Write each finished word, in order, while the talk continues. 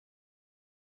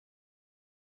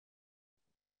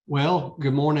Well,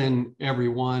 good morning,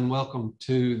 everyone. Welcome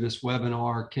to this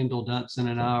webinar. Kendall,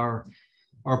 Dunson, and I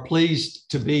are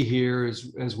pleased to be here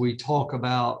as we talk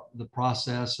about the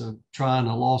process of trying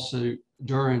a lawsuit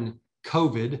during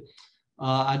COVID.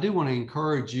 I do want to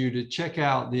encourage you to check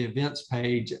out the events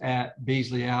page at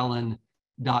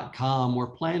beasleyallen.com. We're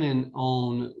planning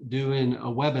on doing a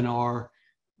webinar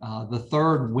the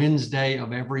third Wednesday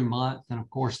of every month. And of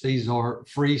course, these are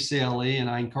free CLE, and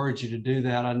I encourage you to do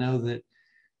that. I know that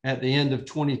at the end of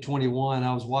 2021,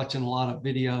 I was watching a lot of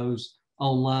videos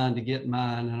online to get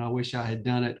mine, and I wish I had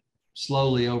done it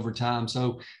slowly over time.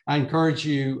 So I encourage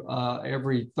you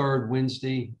every third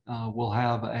Wednesday, we'll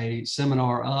have a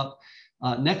seminar up.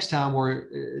 Next time,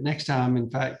 in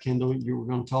fact, Kendall, you were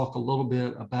going to talk a little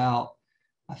bit about,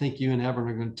 I think you and Evan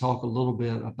are going to talk a little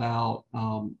bit about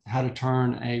how to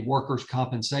turn a workers'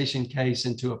 compensation case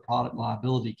into a product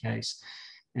liability case.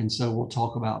 And so we'll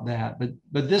talk about that.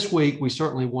 But this week, we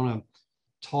certainly want to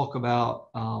talk about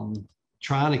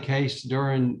trying a case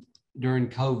during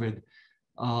COVID.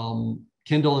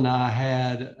 Kendall and I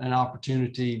had an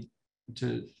opportunity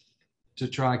to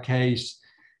try a case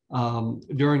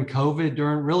during COVID,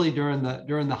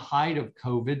 during the height of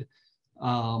COVID.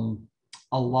 A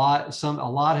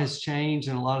lot has changed,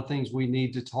 and a lot of things we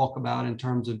need to talk about in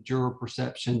terms of juror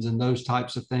perceptions and those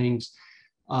types of things.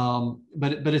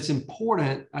 But it's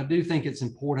important. I do think it's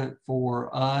important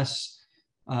for us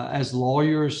as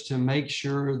lawyers to make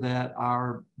sure that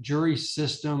our jury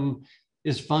system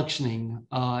is functioning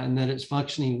and that it's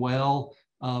functioning well,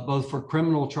 both for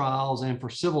criminal trials and for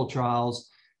civil trials.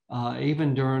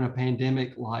 Even during a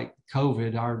pandemic like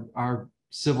COVID, our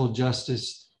civil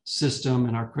justice system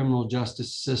and our criminal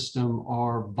justice system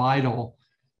are vital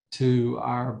to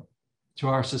our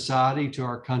society, to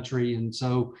our country, and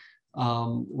so.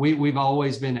 We've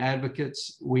always been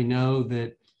advocates. We know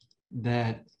that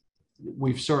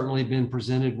we've certainly been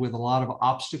presented with a lot of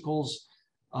obstacles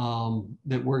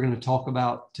that we're going to talk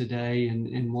about today,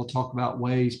 and we'll talk about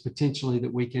ways potentially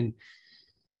that we can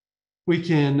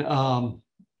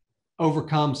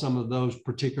overcome some of those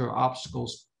particular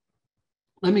obstacles.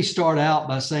 Let me start out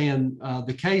by saying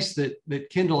the case that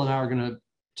Kendall and I are going to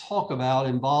talk about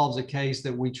involves a case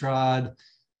that we tried.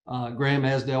 Graham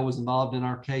Asdale was involved in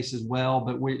our case as well,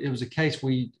 but it was a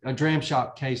Dram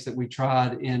Shop case that we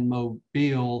tried in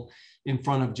Mobile in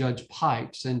front of Judge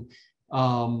Pipes. And,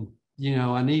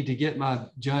 I need to get my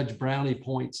Judge Brownie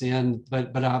points in,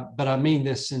 but I mean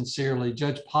this sincerely.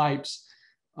 Judge Pipes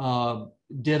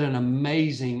did an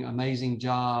amazing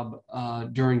job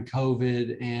during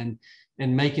COVID and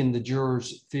making the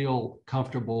jurors feel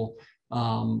comfortable.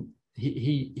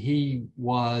 He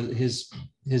was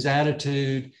his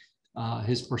attitude,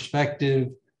 his perspective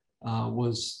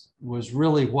was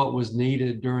really what was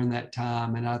needed during that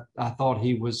time, and I thought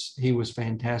he was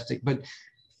fantastic. But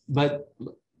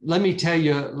let me tell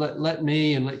you, let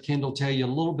me and let Kendall tell you a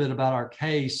little bit about our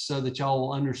case so that y'all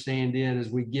will understand it as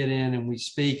we get in and we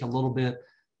speak a little bit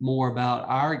more about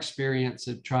our experience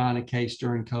of trying a case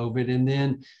during COVID, and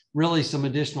then really some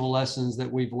additional lessons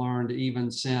that we've learned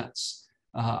even since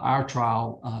our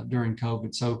trial during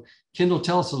COVID. So Kendall,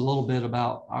 tell us a little bit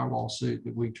about our lawsuit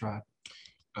that we tried.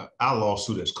 Our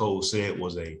lawsuit, as Cole said,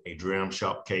 was a Dram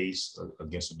Shop case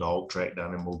against a dog track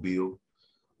down in Mobile.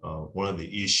 One of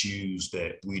the issues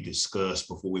that we discussed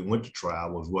before we went to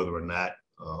trial was whether or not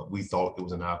we thought it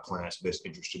was in our client's best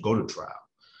interest to go to trial.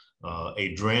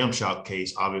 A Dram Shop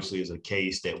case obviously is a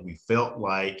case that we felt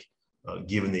like,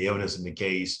 given the evidence in the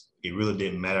case, it really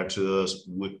didn't matter to us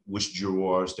which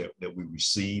jurors that we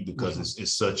received, because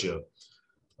it's such a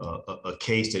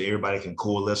case that everybody can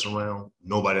coalesce around.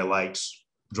 Nobody likes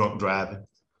drunk driving.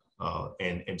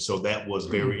 And so that was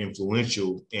very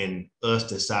influential in us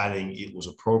deciding it was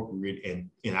appropriate and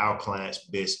in our client's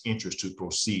best interest to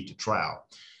proceed to trial.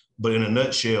 But in a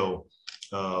nutshell,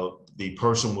 the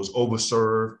person was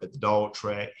overserved at the dog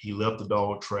track. He left the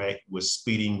dog track, was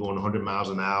speeding, going 100 miles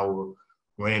an hour,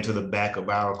 ran to the back of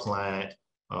our client.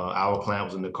 Our client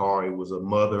was in the car. It was a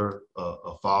mother,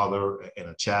 a father, and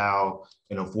a child.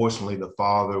 And unfortunately, the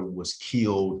father was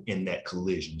killed in that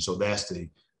collision. So that's the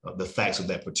facts of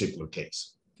that particular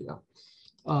case. Yeah.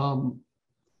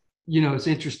 It's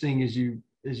interesting as you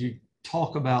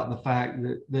talk about the fact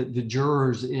that the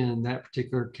jurors in that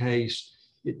particular case,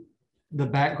 the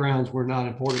backgrounds were not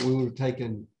important. We would have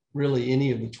taken really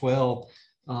any of the 12.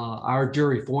 Our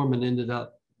jury foreman ended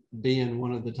up being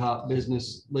one of the top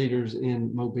business leaders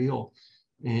in Mobile.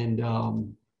 And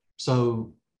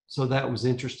so that was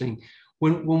interesting.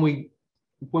 When we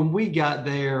got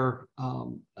there,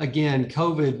 again,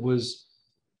 COVID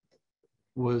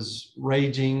was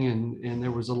raging and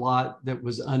there was a lot that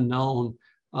was unknown.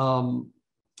 Talk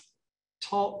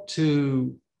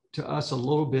to us a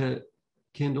little bit,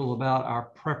 Kendall, about our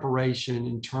preparation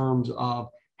in terms of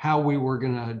how we were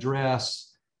going to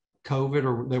address COVID,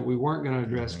 or that we weren't going to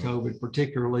address COVID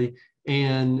particularly,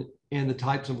 and the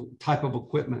type of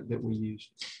equipment that we used.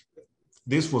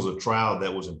 This was a trial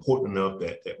that was important enough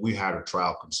that we hired a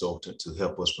trial consultant to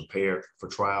help us prepare for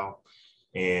trial.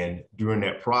 And during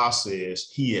that process,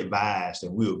 he advised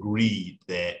and we agreed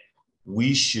that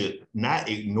we should not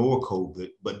ignore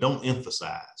COVID, but don't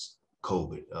emphasize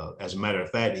COVID. As a matter of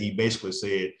fact, he basically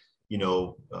said,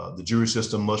 the jury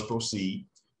system must proceed.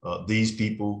 These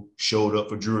people showed up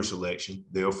for jury selection.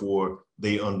 Therefore,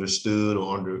 they understood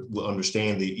or will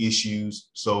understand the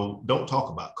issues. So don't talk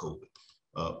about COVID.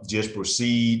 Just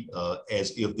proceed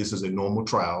as if this is a normal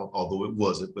trial, although it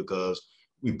wasn't, because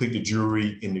we picked a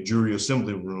jury in the jury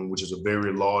assembly room, which is a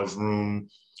very large room.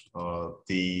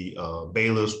 The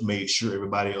bailiffs made sure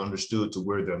everybody understood to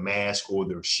wear their mask or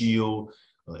their shield.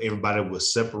 Everybody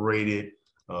was separated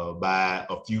by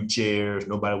a few chairs.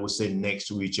 Nobody was sitting next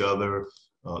to each other.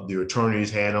 The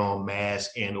attorneys had on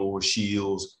masks and or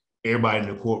shields. Everybody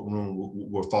in the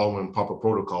courtroom were following proper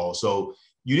protocol. So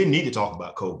you didn't need to talk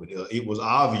about COVID. It was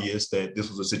obvious that this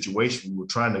was a situation we were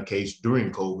trying to case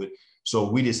during COVID. So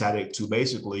we decided to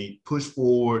basically push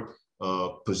forward,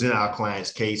 present our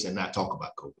client's case and not talk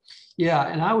about COVID. Yeah,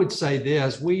 and I would say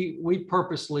this, we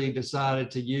purposely decided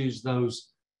to use those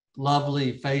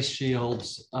lovely face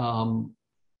shields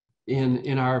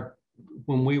in our,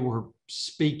 when we were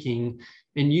speaking,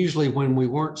 and usually when we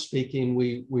weren't speaking,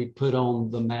 we put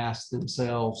on the masks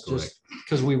themselves. Correct. Just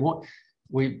because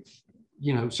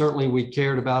certainly we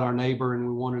cared about our neighbor and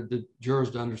we wanted the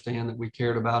jurors to understand that we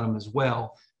cared about them as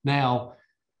well. Now,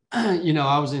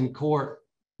 I was in court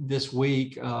this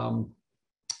week in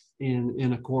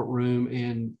a courtroom,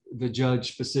 and the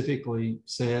judge specifically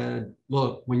said,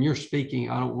 look, when you're speaking,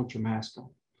 I don't want your mask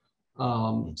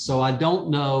on. So I don't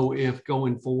know if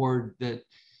going forward that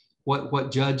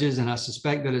what judges, and I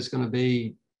suspect that it's going to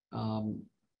be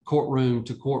courtroom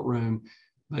to courtroom,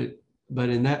 but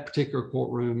in that particular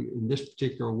courtroom, in this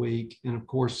particular week, and of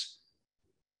course,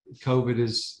 COVID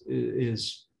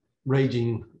is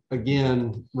raging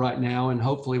again right now, and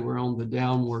hopefully we're on the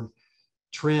downward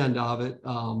trend of it.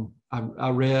 I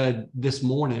read this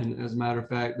morning, as a matter of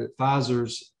fact, that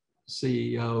Pfizer's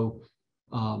CEO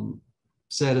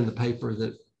said in the paper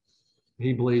that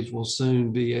he believes we'll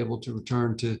soon be able to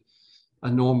return to a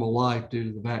normal life due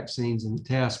to the vaccines and the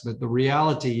tests. But the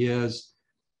reality is,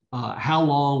 how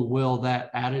long will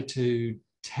that attitude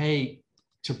take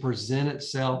to present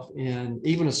itself in,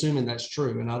 even assuming that's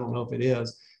true, and I don't know if it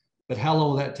is, but how long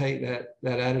will that take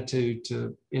that attitude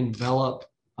to envelop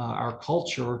our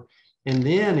culture, and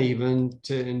then even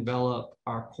to envelop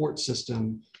our court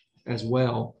system as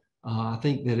well? I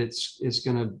think that it's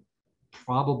going to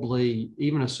probably,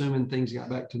 even assuming things got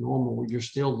back to normal, you're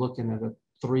still looking at a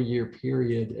 3-year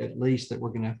period at least that we're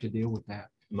going to have to deal with that.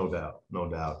 No doubt, no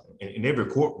doubt. And every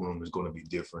courtroom is going to be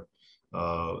different.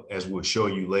 As we'll show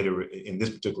you later in this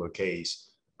particular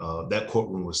case, that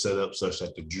courtroom was set up such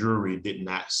that the jury did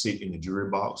not sit in the jury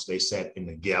box. They sat in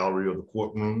the gallery of the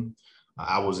courtroom.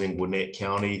 I was in Gwinnett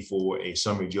County for a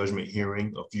summary judgment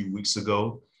hearing a few weeks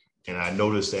ago, and I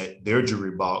noticed that their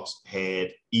jury box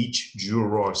had each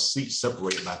juror's seat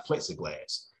separated by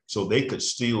plexiglass. So they could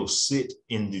still sit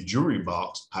in the jury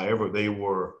box, however, they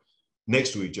were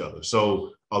next to each other.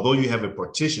 So although you have a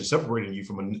partition separating you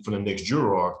from the next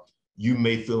juror, you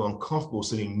may feel uncomfortable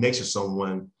sitting next to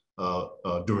someone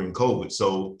during COVID.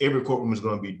 So every courtroom is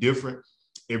going to be different.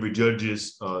 Every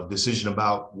judge's decision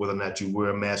about whether or not you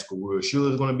wear a mask or wear a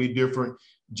shield is going to be different.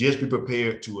 Just be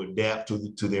prepared to adapt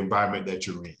to the environment that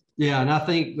you're in. Yeah, and I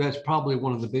think that's probably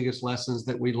one of the biggest lessons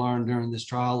that we learned during this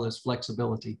trial is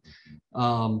flexibility,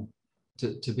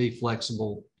 to be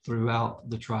flexible throughout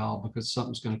the trial, because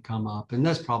something's going to come up. And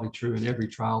that's probably true in every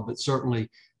trial, but certainly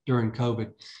during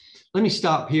COVID. Let me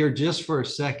stop here just for a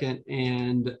second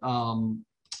and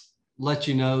let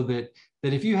you know that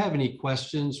if you have any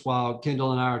questions while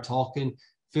Kendall and I are talking,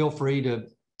 feel free to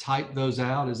type those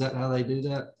out. Is that how they do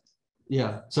that?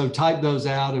 Yeah, so type those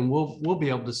out and we'll be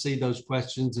able to see those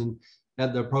questions, and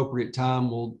at the appropriate time,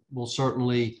 we'll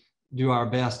certainly do our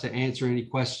best to answer any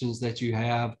questions that you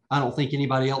have. I don't think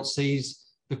anybody else sees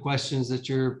the questions that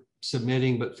you're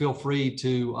submitting, but feel free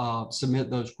to submit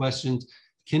those questions.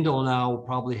 Kendall and I will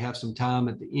probably have some time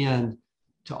at the end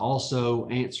to also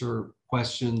answer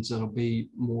questions that'll be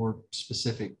more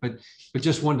specific, but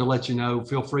just wanted to let you know,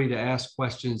 feel free to ask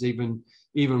questions even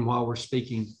while we're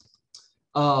speaking.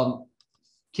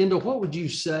 Kendall, what would you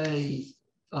say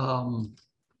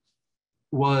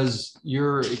was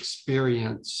your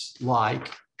experience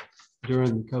like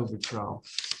during the COVID trial?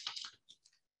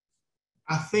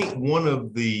 I think one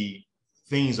of the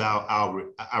things I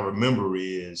remember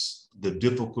is the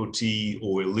difficulty,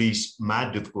 or at least my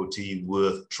difficulty,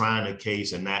 with trying a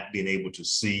case and not being able to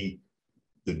see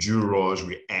the jurors'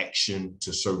 reaction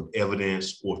to certain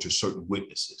evidence or to certain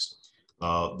witnesses.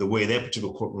 The way that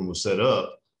particular courtroom was set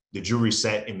up, the jury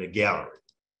sat in the gallery.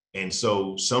 And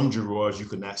so some jurors you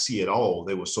could not see at all.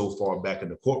 They were so far back in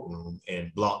the courtroom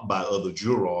and blocked by other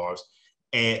jurors.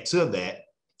 Add to that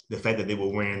the fact that they were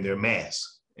wearing their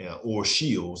masks or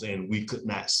shields, and we could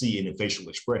not see any facial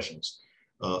expressions.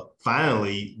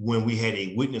 Finally, when we had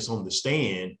a witness on the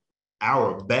stand,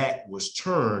 our back was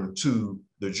turned to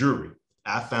the jury.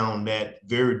 I found that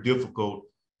very difficult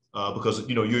because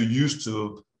you're used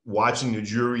to watching the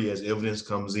jury as evidence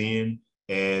comes in,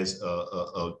 as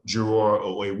a juror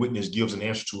or a witness gives an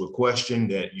answer to a question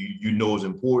that you know is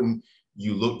important.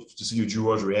 You look to see your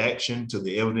juror's reaction to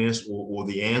the evidence or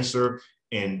the answer.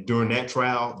 And during that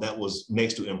trial, that was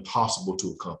next to impossible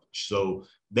to accomplish. So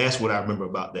that's what I remember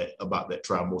about that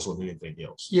trial more so than anything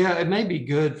else. Yeah, it may be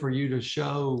good for you to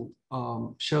show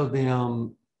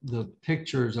them the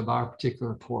pictures of our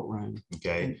particular courtroom.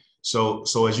 Okay, so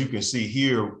as you can see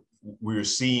here, we're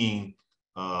seeing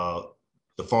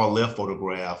the far left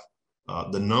photograph.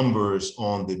 The numbers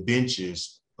on the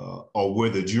benches are where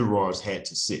the jurors had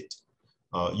to sit.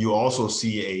 You also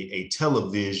see a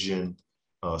television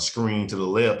screen to the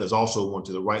left. There's also one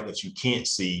to the right that you can't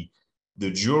see.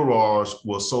 The jurors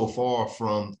were so far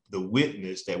from the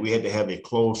witness that we had to have a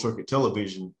closed circuit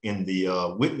television in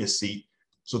the witness seat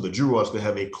so the jurors could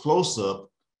have a close-up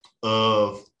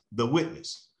of the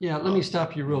witness. Yeah, let me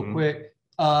stop you real quick.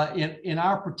 In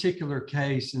our particular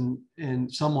case,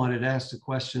 and someone had asked a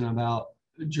question about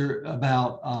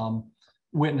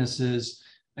witnesses.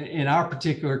 In our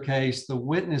particular case, the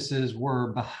witnesses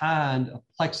were behind a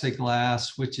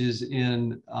plexiglass, which is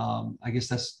in, I guess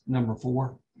that's number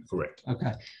 4. Correct.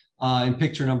 Okay. In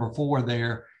picture number 4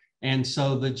 there. And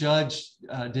so the judge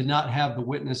did not have the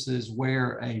witnesses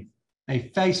wear a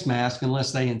face mask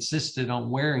unless they insisted on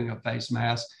wearing a face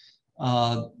mask.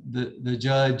 The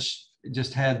judge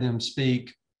just had them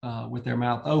speak with their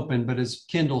mouth open. But as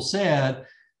Kendall said,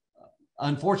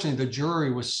 unfortunately, the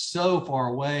jury was so far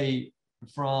away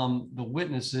from the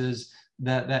witnesses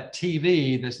that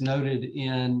TV that's noted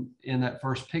in that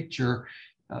first picture,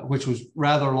 which was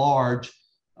rather large,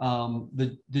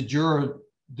 the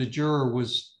juror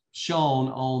was shown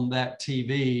on that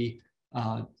TV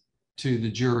to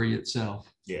the jury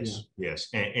itself. Yes, yeah. Yes,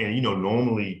 and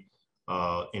normally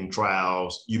in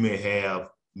trials you may have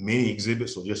many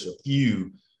exhibits or just a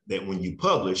few that when you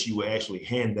publish you will actually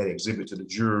hand that exhibit to the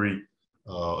jury,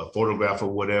 a photograph or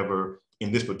whatever.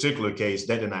 In this particular case,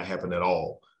 that did not happen at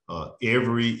all.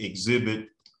 Every exhibit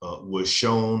was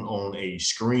shown on a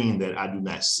screen that I do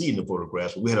not see in the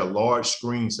photographs. We had a large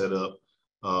screen set up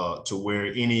to where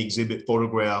any exhibit,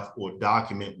 photograph, or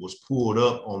document was pulled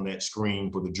up on that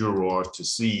screen for the jurors to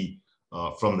see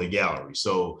from the gallery.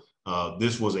 So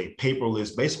this was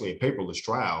basically a paperless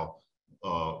trial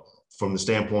from the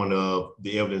standpoint of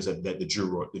the evidence that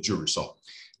the jury saw.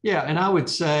 Yeah, and I would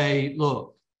say,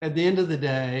 look, at the end of the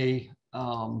day,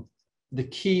 the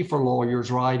key for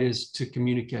lawyers, right, is to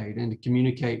communicate and to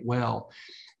communicate well.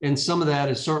 And some of that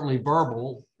is certainly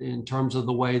verbal in terms of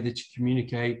the way that you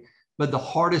communicate. But the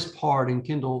hardest part, and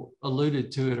Kendall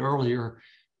alluded to it earlier,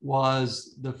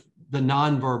 was the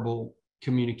nonverbal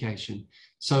communication.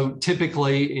 So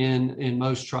typically in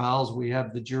most trials, we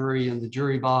have the jury in the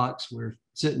jury box. We're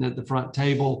sitting at the front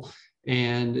table,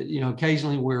 and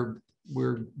occasionally we're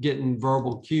getting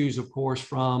verbal cues, of course,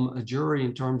 from a jury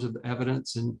in terms of the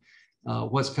evidence and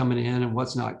what's coming in and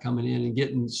what's not coming in, and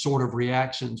getting sort of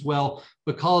reactions. Well,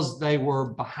 because they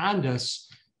were behind us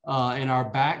and our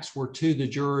backs were to the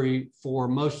jury for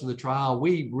most of the trial,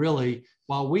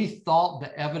 while we thought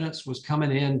the evidence was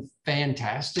coming in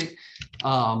fantastic,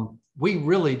 we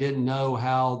really didn't know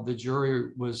how the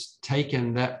jury was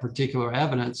taking that particular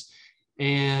evidence.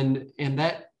 And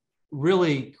that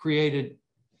really created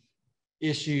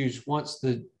issues once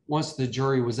the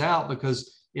jury was out,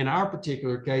 because in our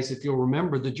particular case, if you'll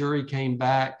remember, the jury came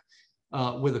back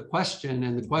with a question,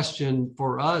 and the question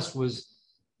for us was,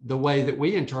 the way that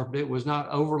we interpreted it, was not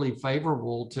overly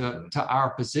favorable to our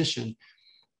position.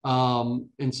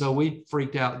 And so we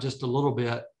freaked out just a little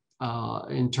bit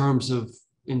in terms of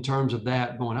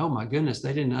that, going, oh my goodness,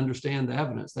 they didn't understand the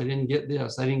evidence. They didn't get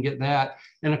this, they didn't get that.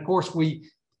 And of course,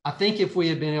 I think if we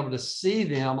had been able to see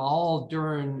them all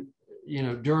during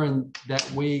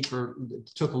that week, or it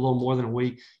took a little more than a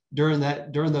week, during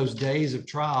those days of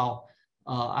trial,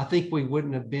 I think we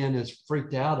wouldn't have been as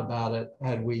freaked out about it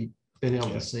had we been able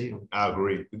to see them. I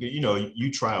agree.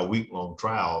 You try a week-long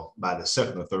trial, by the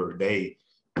second or third day,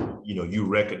 you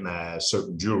recognize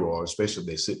certain jurors, especially if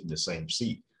they sit in the same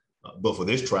seat. But for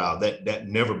this trial, that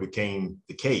never became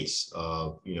the case.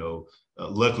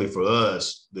 Luckily for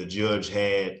us, the judge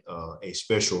had a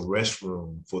special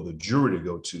restroom for the jury to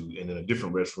go to, and then a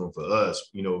different restroom for us.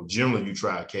 Generally, you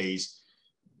try a case,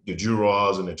 the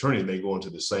jurors and the attorneys may go into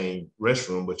the same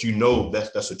restroom, but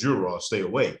that's a juror, stay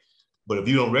away. But if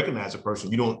you don't recognize a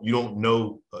person, you don't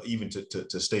know even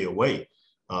to stay away.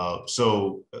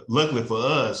 So luckily for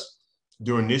us,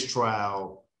 during this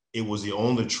trial, it was the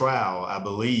only trial, I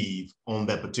believe, on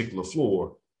that particular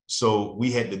floor. So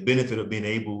we had the benefit of being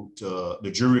able to, the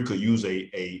jury could use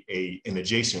an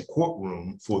adjacent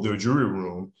courtroom for their jury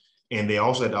room. And they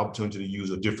also had the opportunity to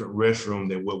use a different restroom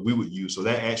than what we would use. So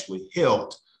that actually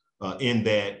helped in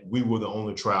that we were the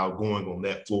only trial going on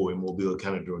that floor in Mobile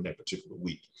County during that particular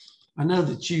week. I know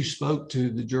that you spoke to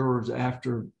the jurors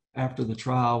after the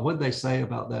trial. What did they say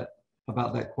about that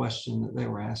question that they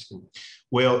were asking?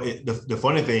 Well, the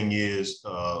funny thing is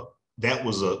that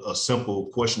was a simple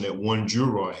question that one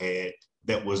juror had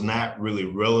that was not really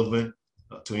relevant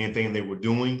to anything they were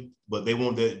doing, but they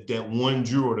wanted that one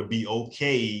juror to be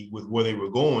okay with where they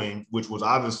were going, which was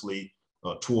obviously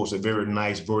towards a very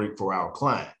nice verdict for our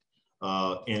client.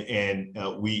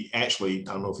 We actually,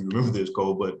 I don't know if you remember this,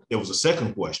 Cole, but there was a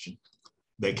second question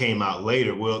that came out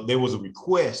later. Well, there was a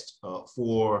request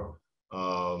for,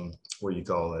 what do you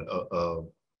call it,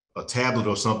 a tablet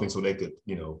or something so they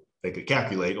could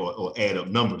calculate or add up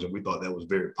numbers. And we thought that was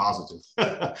very positive.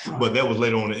 But that was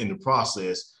later on in the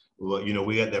process. Well,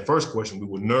 we had that first question. We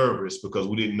were nervous because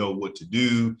we didn't know what to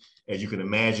do. As you can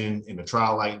imagine, in a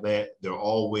trial like that, there are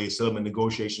always settlement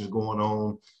negotiations going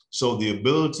on. So the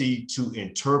ability to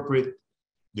interpret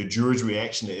the jury's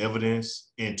reaction to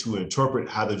evidence and to interpret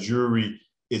how the jury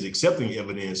is accepting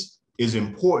evidence is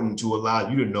important to allow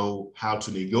you to know how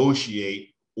to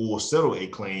negotiate or settle a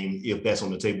claim if that's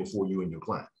on the table for you and your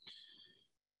client.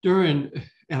 And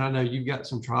I know you've got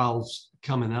some trials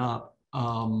coming up,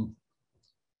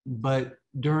 but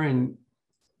during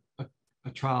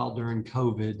a trial during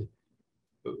COVID,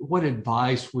 what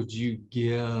advice would you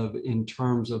give in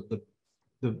terms of the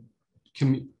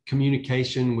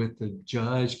communication with the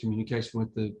judge, communication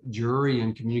with the jury,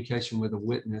 and communication with a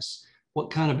witness? What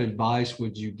kind of advice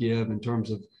would you give in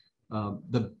terms of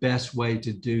the best way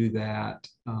to do that,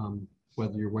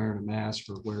 whether you're wearing a mask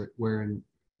or wearing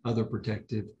other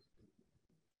protective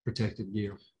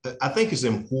gear? I think it's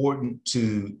important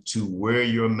to wear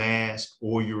your mask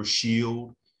or your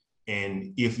shield.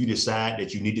 And if you decide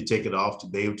that you need to take it off to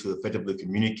be able to effectively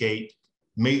communicate,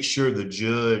 make sure the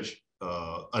judge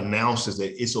announces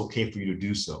that it's okay for you to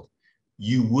do so.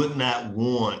 You would not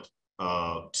want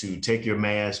to take your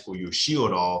mask or your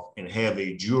shield off and have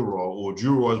a juror or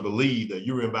jurors believe that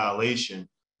you're in violation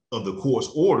of the court's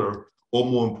order, or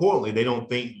more importantly, they don't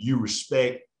think you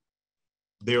respect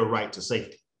their right to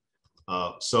safety.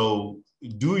 So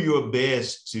do your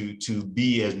best to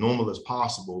be as normal as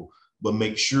possible, but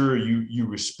make sure you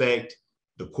respect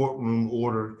the courtroom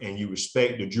order and you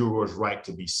respect the juror's right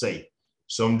to be safe.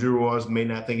 Some jurors may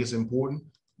not think it's important,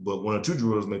 but one or two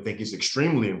jurors may think it's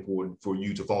extremely important for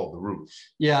you to follow the rules.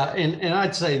 Yeah, and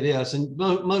I'd say this, and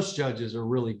most judges are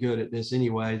really good at this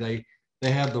anyway.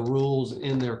 They have the rules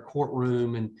in their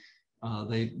courtroom, and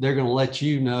they're going to let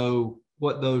you know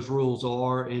what those rules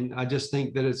are. And I just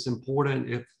think that it's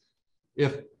important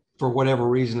if for whatever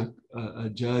reason a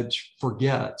judge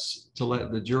forgets to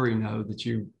let the jury know that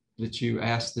you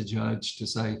asked the judge to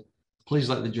say, please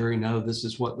let the jury know this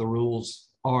is what the rules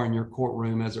are in your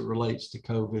courtroom as it relates to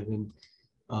COVID, and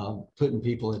putting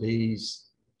people at ease,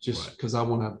 just because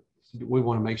we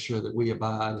want to make sure that we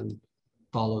abide and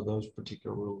follow those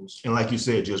particular rules. And like you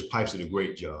said, Judge Pipes did a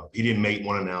great job. He didn't make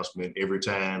one announcement every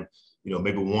time,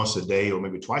 maybe once a day or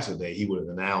maybe twice a day, he would have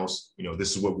announced,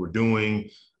 this is what we're doing.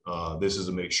 This is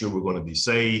to make sure we're going to be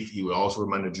safe. He would also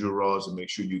remind the jurors to make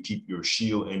sure you keep your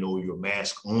shield and or your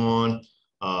mask on.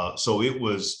 So it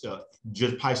was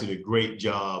Judge Pipes did a great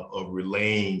job of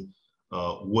relaying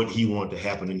what he wanted to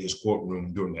happen in his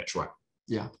courtroom during that trial.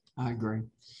 Yeah, I agree.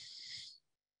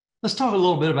 Let's talk a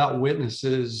little bit about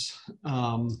witnesses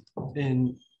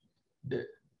and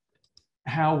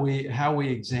how we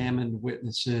examined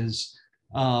witnesses.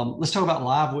 Let's talk about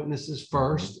live witnesses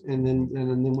first, and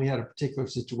then we had a particular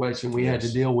situation we had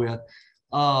to deal with.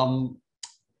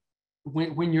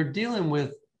 When you're dealing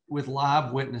with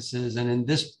live witnesses, and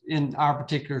in our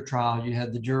particular trial, you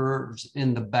had the jurors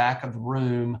in the back of the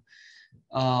room.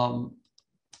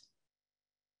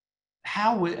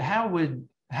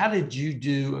 how did you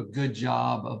do a good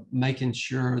job of making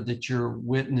sure that your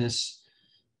witness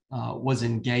was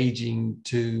engaging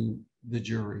to the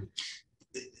jury?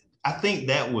 I think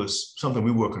that was something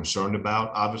we were concerned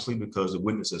about, obviously, because the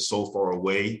witness is so far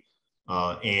away,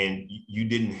 and you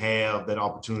didn't have that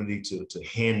opportunity to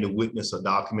hand the witness a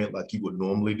document like you would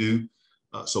normally do.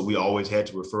 So we always had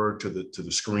to refer to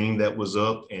the screen that was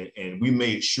up, and we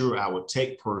made sure our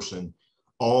tech person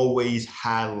always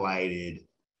highlighted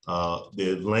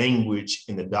the language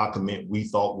in the document we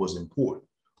thought was important.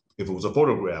 If it was a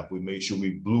photograph, we made sure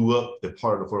we blew up the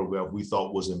part of the photograph we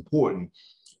thought was important.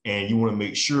 And you want to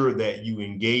make sure that you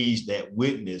engage that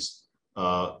witness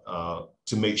to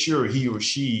make sure he or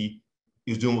she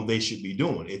is doing what they should be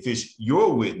doing. If it's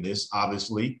your witness,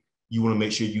 obviously, you want to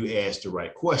make sure you ask the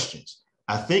right questions.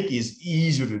 I think it's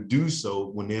easier to do so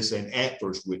when it's an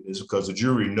adverse witness because the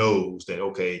jury knows that,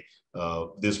 okay,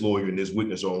 this lawyer and this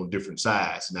witness are on different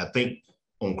sides. And I think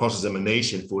on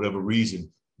cross-examination, for whatever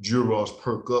reason, jurors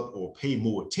perk up or pay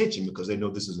more attention because they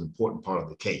know this is an important part of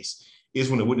the case. It's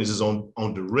when the witness is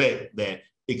on direct that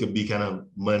it could be kind of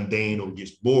mundane or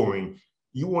gets boring.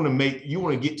 You want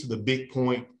to get to the big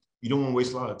point. You don't want to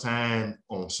waste a lot of time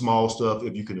on small stuff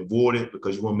if you can avoid it,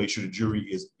 because you want to make sure the jury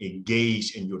is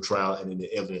engaged in your trial and in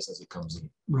the evidence as it comes in.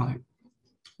 Right.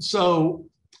 So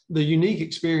the unique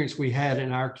experience we had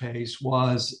in our case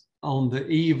was on the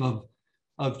eve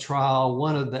of trial.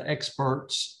 One of the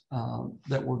experts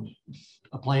that were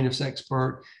a plaintiff's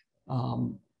expert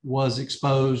was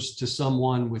exposed to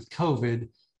someone with COVID,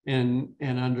 and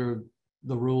under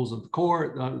the rules of the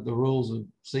court, the rules of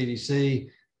CDC,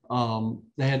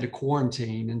 they had to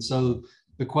quarantine. And so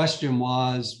the question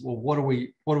was, well, what are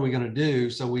we going to do?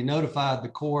 So we notified the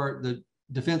court. The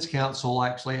defense counsel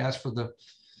actually asked for the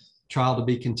trial to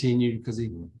be continued because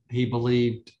he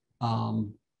believed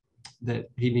that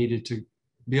he needed to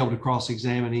be able to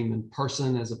cross-examine him in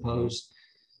person as opposed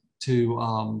to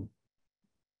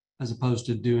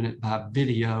doing it by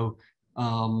video.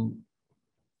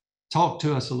 Talk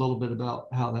to us a little bit about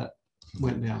how that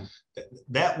went down.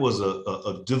 That was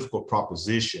a difficult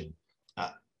proposition.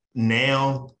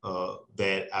 Now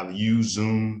that I've used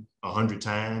Zoom 100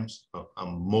 times,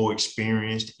 I'm more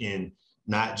experienced in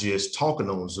not just talking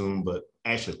on Zoom, but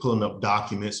actually pulling up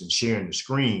documents and sharing the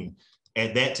screen.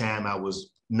 At that time, I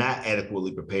was not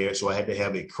adequately prepared, so I had to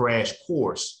have a crash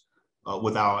course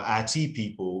with our IT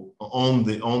people on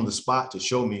the spot to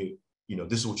show me,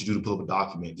 this is what you do to pull up a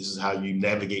document. This is how you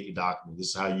navigate the document. This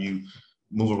is how you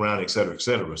move around, et cetera, et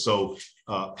cetera. So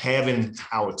having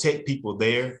our tech people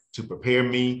there to prepare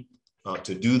me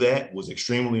to do that was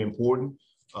extremely important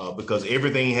because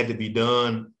everything had to be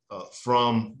done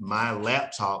from my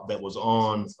laptop that was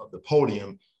on the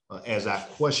podium as I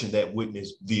questioned that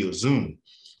witness via Zoom.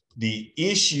 The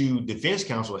issue defense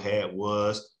counsel had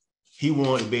was he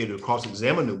wanted to be able to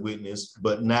cross-examine the witness,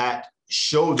 but not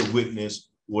show the witness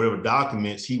whatever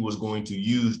documents he was going to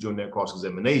use during that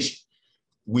cross-examination.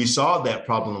 We solved that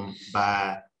problem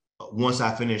by, once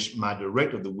I finished my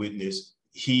direct of the witness,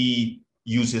 he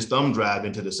used his thumb drive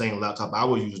into the same laptop I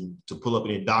was using to pull up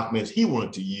any documents he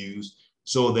wanted to use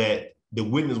so that the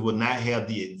witness would not have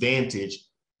the advantage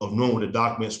of knowing what the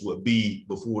documents would be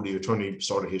before the attorney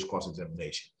started his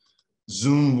cross-examination.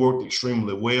 Zoom worked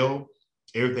extremely well.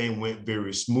 Everything went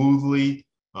very smoothly.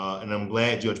 And I'm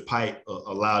glad Judge Pike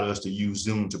allowed us to use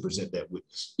Zoom to present that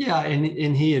witness. Yeah,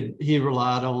 and he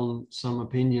relied on some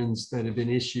opinions that had been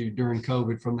issued during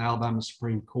COVID from the Alabama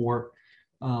Supreme Court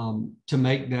to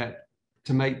make that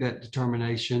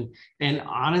determination. And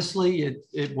honestly,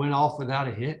 it went off without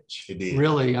a hitch. It did.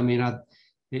 Really, I mean, I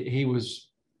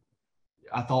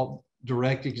thought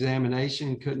direct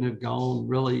examination couldn't have gone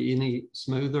really any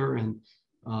smoother, and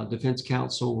defense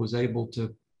counsel was able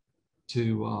to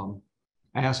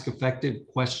ask effective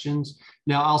questions.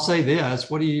 Now, I'll say this: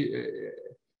 what do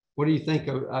you think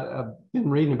of? I've been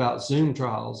reading about Zoom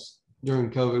trials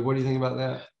during COVID. What do you think about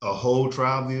that? A whole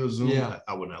trial via Zoom? Yeah,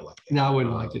 I would not like that. No, I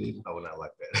wouldn't like it either. I would not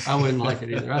like that. I wouldn't like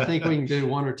it either. I think we can do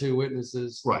one or two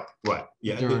witnesses. Right.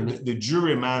 Yeah, the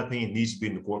jury, in my opinion, needs to be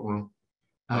in the courtroom.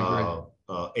 I agree.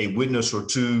 A witness or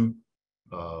two,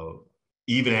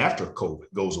 even after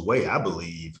COVID goes away, I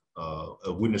believe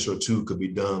a witness or two could be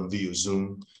done via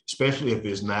Zoom, especially if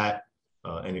it's not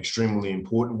an extremely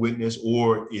important witness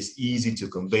or it's easy to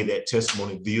convey that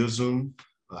testimony via Zoom.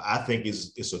 I think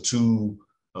it's a tool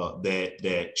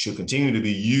that should continue to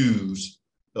be used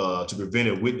to prevent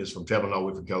a witness from traveling all the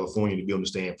way from California to be on the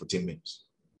stand for 10 minutes.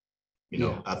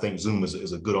 I think Zoom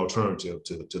is a good alternative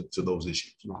to those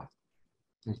issues. Right.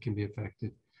 It can be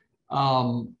effective.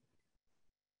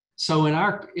 So in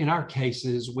our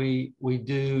cases, we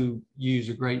do use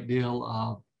a great deal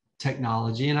of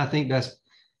technology, and I think that's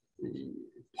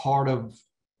part of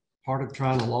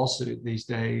trying a lawsuit these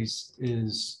days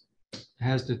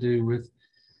has to do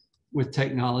with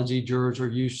technology. Jurors are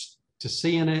used to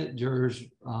seeing it. Jurors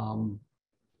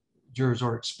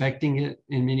are expecting it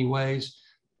in many ways.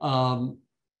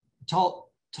 Talk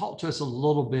to us a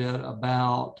little bit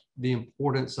about the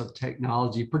importance of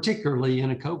technology, particularly in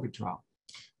a COVID trial.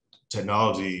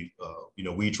 Technology,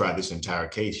 we tried this entire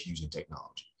case using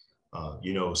technology.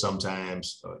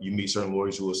 Sometimes you meet certain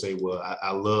lawyers who will say, well,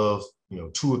 I love,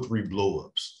 2 or 3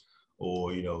 blow-ups,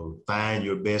 or, find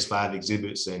your best 5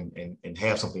 exhibits and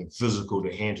have something physical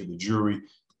to hand to the jury.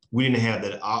 We didn't have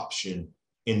that option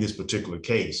in this particular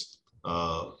case.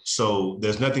 So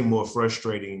there's nothing more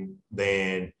frustrating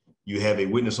than you have a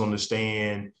witness on the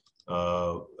stand,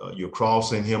 you're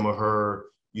crossing him or her,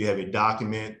 you have a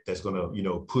document that's going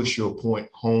to, push your point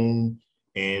home.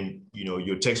 And,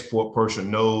 your tech support person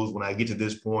knows, when I get to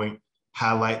this point,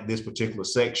 highlight this particular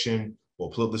section or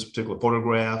pull up this particular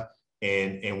photograph.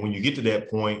 And when you get to that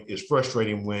point, it's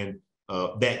frustrating when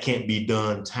that can't be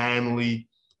done timely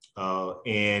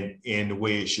and in the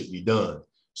way it should be done.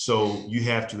 So you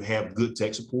have to have good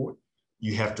tech support.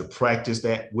 You have to practice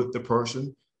that with the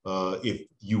person. If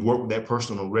you work with that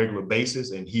person on a regular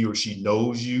basis and he or she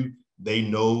knows you, they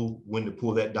know when to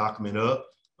pull that document up.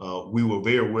 We were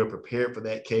very well prepared for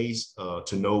that case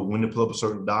to know when to pull up a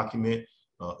certain document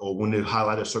or when to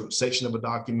highlight a certain section of a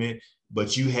document.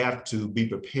 But you have to be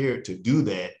prepared to do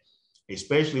that,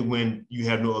 especially when you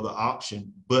have no other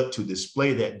option but to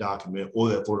display that document or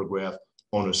that photograph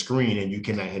on a screen and you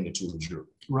cannot hand it to a jury.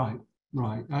 Right.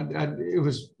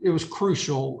 It was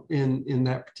crucial in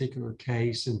that particular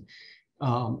case. And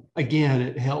again,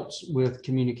 it helps with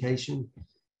communication.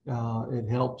 It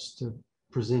helps to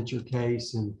present your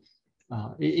case, and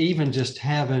even just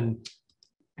having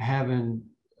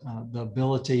the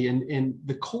ability, and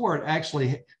the court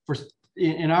actually,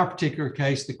 in our particular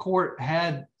case, the court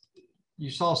had,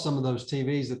 you saw some of those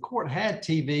TVs, the court had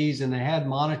TVs and they had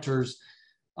monitors,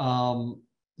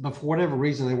 but for whatever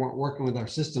reason, they weren't working with our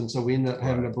system. So we ended up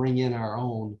having to bring in our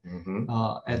own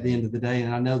at the end of the day.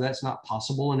 And I know that's not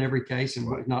possible in every case,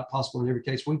 and not possible in every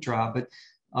case we try, but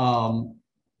a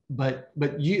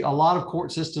lot of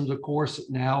court systems, of course,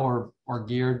 now are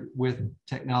geared with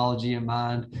technology in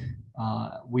mind.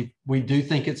 We do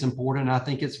think it's important. I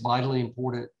think it's vitally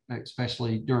important,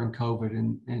 especially during COVID,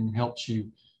 and helps you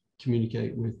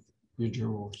communicate with your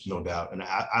jurors. No doubt. And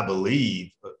I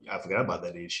believe, I forgot about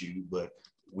that issue, but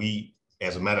we,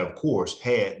 as a matter of course,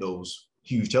 had those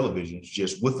huge televisions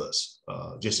just with us,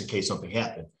 just in case something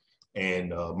happened. And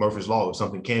Murphy's Law, if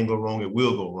something can go wrong, it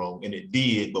will go wrong. And it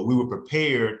did, but we were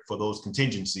prepared for those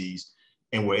contingencies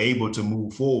and were able to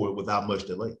move forward without much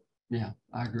delay. Yeah,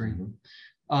 I agree.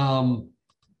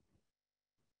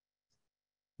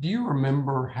 Do you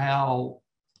remember how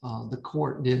the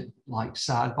court did like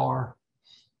sidebar?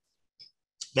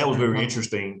 That was very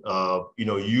interesting.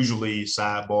 Usually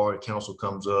sidebar, counsel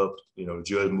comes up, the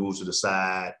judge moves to the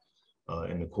side,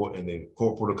 and the court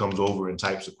reporter comes over and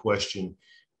types a question.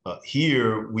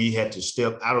 Here, we had to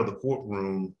step out of the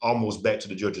courtroom almost back to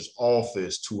the judge's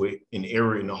office to an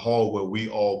area in the hall where we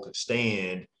all could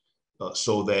stand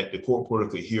so that the court reporter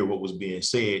could hear what was being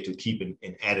said to keep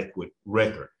an adequate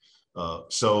record.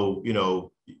 So, you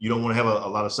don't want to have a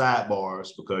lot of sidebars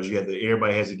because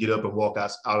everybody has to get up and walk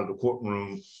out of the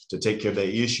courtroom to take care of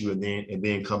that issue and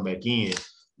then come back in.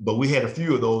 But we had a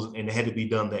few of those and it had to be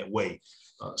done that way.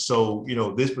 So,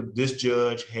 this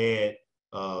judge had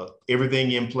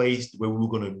everything in place where we were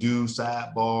going to do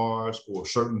sidebars or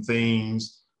certain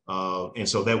things. And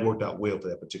so that worked out well for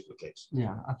that particular case.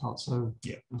 Yeah, I thought so.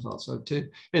 Yeah, I thought so too.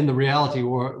 And the reality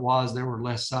was there were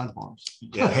less sidebars.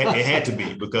 Yeah, it had to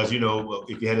be because,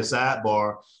 if you had a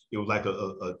sidebar, it was like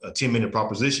a 10-minute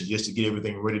proposition just to get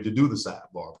everything ready to do the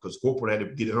sidebar because corporate had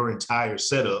to get her entire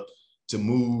setup to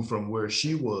move from where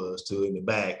she was to in the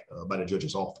back by the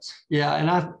judge's office. Yeah, and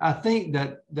I think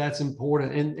that's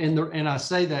important. And I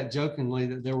say that jokingly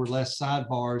that there were less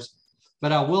sidebars,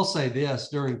 but I will say this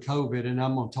during COVID, and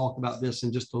I'm going to talk about this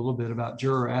in just a little bit about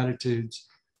juror attitudes.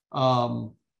 I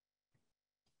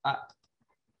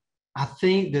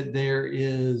think that there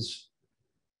is,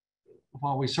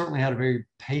 while we certainly had a very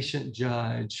patient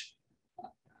judge,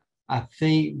 I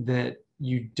think that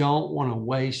you don't want to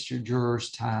waste your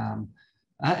jurors' time.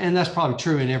 And that's probably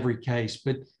true in every case,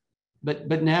 but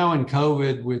now in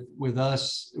COVID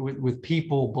with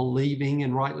people believing,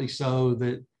 and rightly so,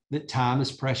 that time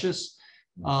is precious.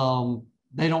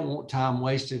 they don't want time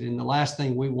wasted. And the last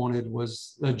thing we wanted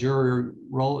was a juror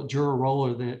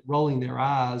rolling their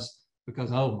eyes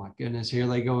because, oh my goodness, here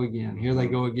they go again, here they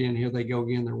go again, here they go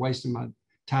again. They're wasting my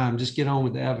time. Just get on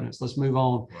with the evidence. Let's move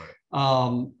on.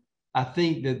 Right. I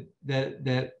think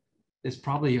that it's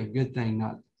probably a good thing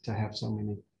not to have so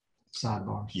many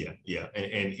sidebars. Yeah.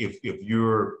 And if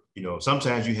you're,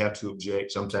 sometimes you have to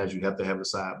object, sometimes you have to have a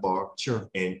sidebar. Sure.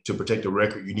 And to protect the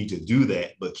record, you need to do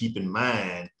that. But keep in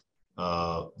mind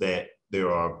that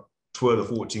there are 12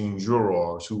 to 14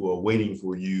 jurors who are waiting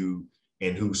for you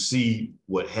and who see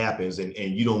what happens. And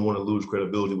you don't want to lose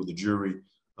credibility with the jury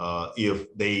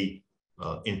if they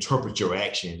interpret your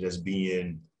actions as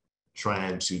being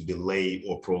trying to delay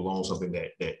or prolong something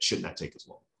that should not take as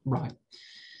long. Right.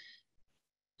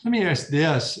 Let me ask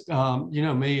this.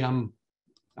 Me,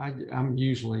 I'm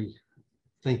usually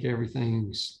think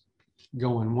everything's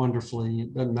going wonderfully.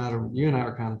 It doesn't matter. You and I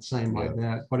are kind of the same like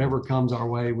that. Whatever comes our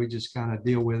way, we just kind of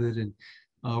deal with it. And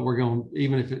we're going,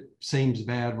 even if it seems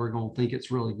bad, we're going to think it's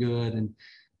really good.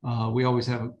 And we always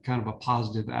have a kind of a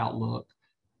positive outlook.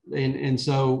 And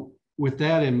so with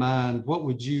that in mind, what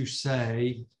would you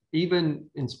say, even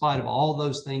in spite of all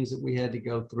those things that we had to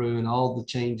go through and all the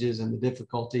changes and the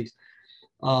difficulties,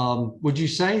 would you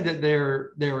say that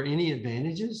there are any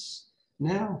advantages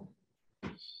now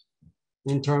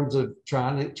in terms of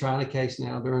trying a case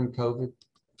now during COVID?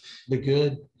 The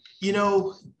good?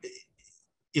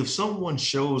 If someone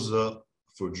shows up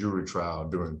for jury trial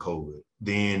during COVID,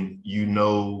 then you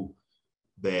know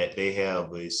that they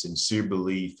have a sincere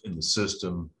belief in the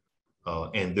system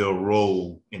and their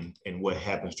role in what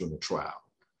happens during the trial.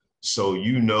 So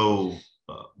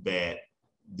that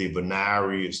the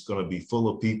venire is going to be full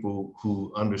of people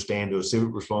who understand their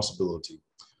civic responsibility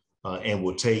and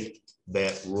will take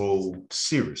that role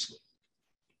seriously.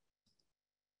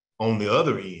 On the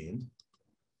other end,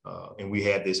 and we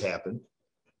had this happen,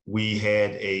 we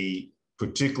had a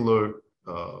particular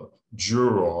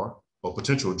juror or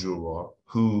potential juror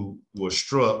who was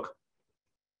struck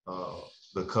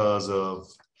because of,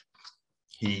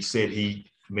 he said he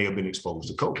may have been exposed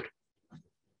to COVID.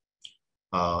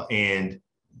 And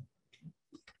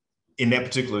in that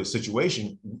particular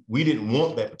situation, we didn't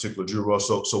want that particular juror,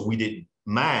 so we didn't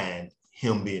mind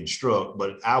him being struck,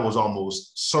 but I was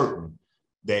almost certain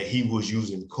that he was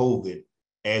using COVID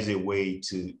as a way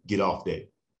to get off that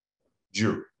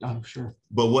jury. Oh, sure.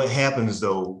 But what happens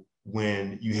though,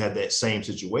 when you have that same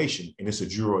situation and it's a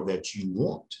juror that you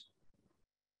want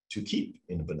to keep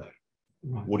in the venire?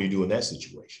 Right. What do you do in that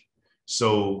situation?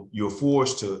 So you're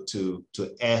forced to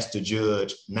ask the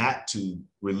judge not to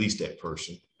release that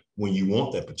person when you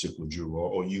want that particular juror,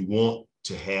 or you want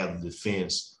to have the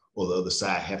defense or the other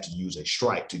side have to use a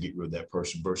strike to get rid of that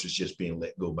person versus just being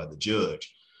let go by the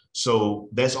judge. So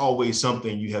that's always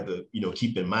something you have to,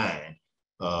 keep in mind.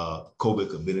 COVID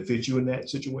could benefit you in that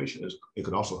situation. It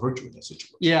could also hurt you in that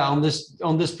situation. Yeah, on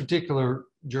this particular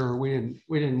juror, we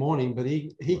didn't want him, but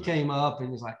he right. came up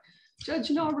and was like,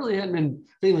 Judge, I really hadn't been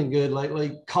feeling good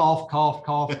lately. Cough, cough,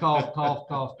 cough, cough, cough,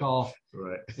 cough, cough.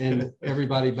 Right. And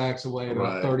everybody backs away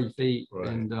about right. 30 feet. Right.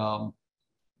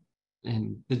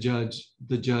 And the judge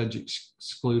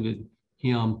excluded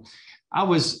him. I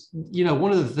was,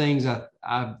 one of the things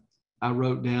I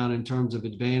wrote down in terms of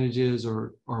advantages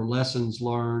or lessons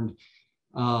learned.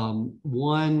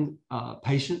 One,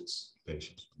 patience.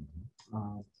 Patience.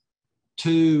 Mm-hmm.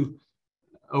 Two,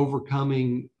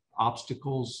 overcoming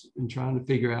obstacles and trying to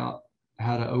figure out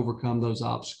how to overcome those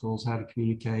obstacles, how to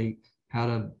communicate, how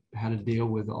to deal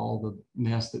with all the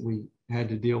mess that we had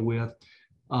to deal with.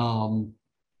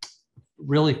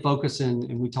 Really focusing,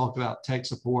 and we talked about tech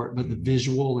support, but the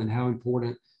visual and how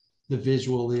important the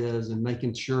visual is, and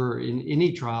making sure in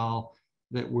any trial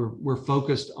that we're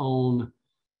focused on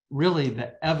really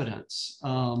the evidence.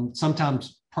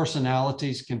 Sometimes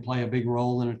personalities can play a big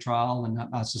role in a trial, and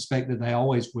I suspect that they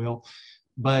always will.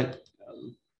 But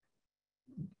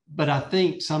I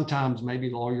think sometimes maybe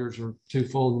lawyers are too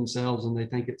full of themselves and they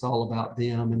think it's all about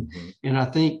them. And I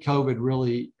think COVID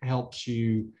really helps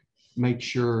you make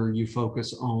sure you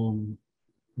focus on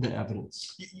the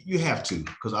evidence. You have to,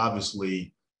 because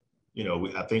obviously,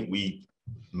 I think we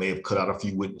may have cut out a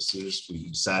few witnesses. We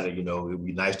decided, it would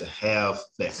be nice to have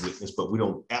that witness, but we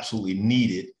don't absolutely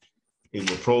need it. It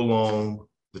will prolong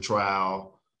the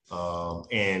trial.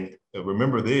 And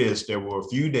remember this, there were a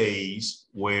few days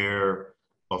where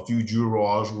a few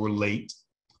jurors were late,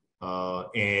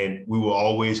 and we were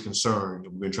always concerned.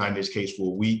 We've been trying this case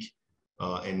for a week,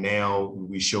 and now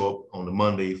we show up on the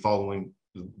Monday following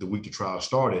the week the trial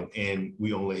started, and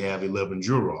we only have 11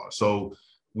 jurors. So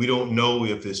we don't know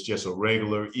if it's just a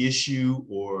regular issue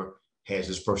or Has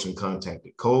this person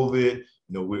contacted COVID? You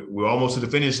know, we're almost to the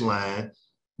finish line,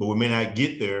 but we may not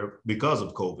get there because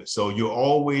of COVID. So you're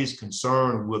always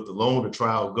concerned with the longer the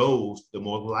trial goes, the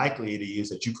more likely it is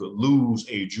that you could lose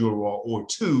a juror or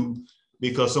two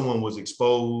because someone was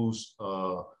exposed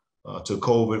to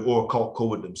COVID or caught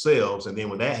COVID themselves. And then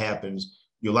when that happens,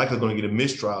 you're likely going to get a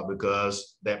mistrial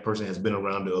because that person has been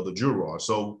around the other juror.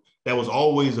 So that was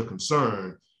always a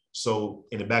concern. So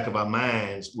in the back of our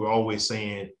minds, we're always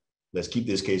saying, let's keep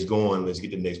this case going. Let's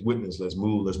get the next witness. Let's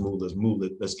move.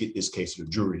 Let's get this case to the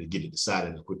jury to get it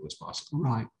decided as quickly as possible.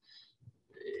 Right.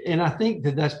 And I think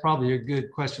that that's probably a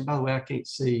good question. By the way, I can't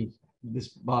see this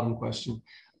bottom question.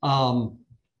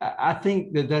 I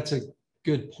think that that's a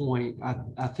good point.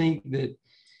 I think that,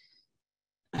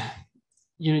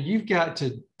 you know, you've got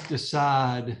to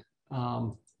decide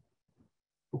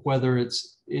whether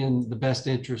it's in the best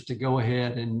interest to go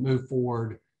ahead and move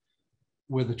forward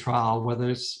with a trial, whether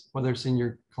it's in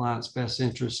your client's best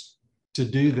interest to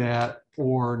do that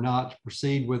or not to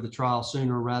proceed with the trial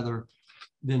sooner rather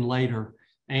than later.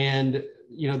 And,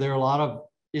 you know, there are a lot of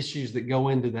issues that go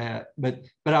into that, but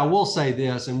I will say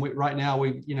this, and right now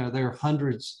you know, there are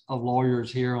hundreds of lawyers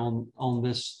here on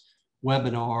this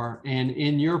webinar, and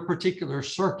in your particular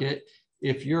circuit,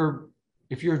 if your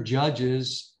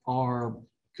judges are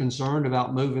concerned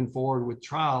about moving forward with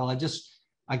trial, I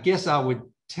guess I would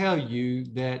tell you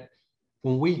that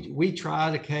when we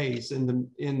tried a case in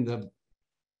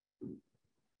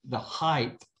the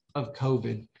height of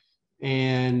COVID,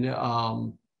 and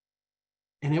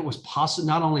it was possible,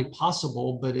 not only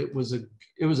possible, but it was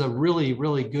a really,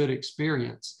 really good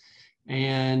experience.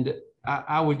 And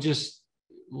I would just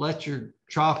let your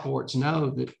trial courts know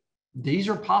that these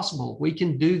are possible. We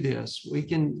can do this. We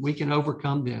can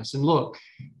overcome this. And look,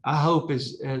 I hope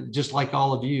is just like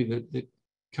all of you that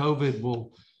COVID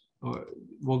will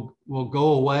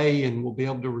go away and we'll be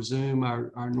able to resume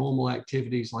our normal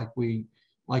activities like we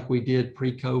did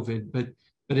pre-COVID. But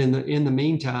in the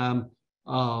meantime,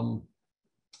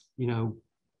 you know,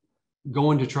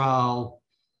 going to trial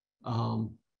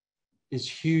is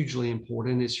hugely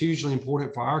important. It's hugely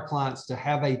important for our clients to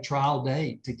have a trial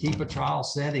date, to keep a trial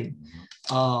setting.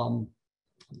 You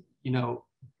know,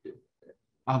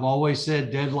 I've always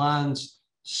said deadlines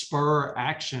spur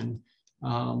action,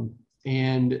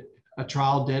 and a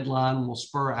trial deadline will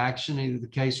spur action. Either the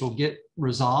case will get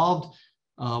resolved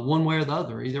one way or the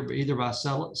other, either by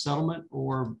settlement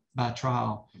or by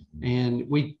trial. And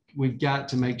we've got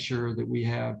to make sure that we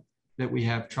have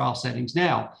trial settings.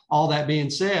 Now, all that being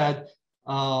said,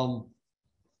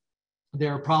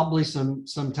 there are probably some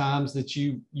times that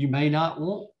you may not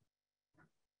want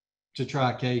to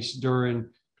try a case during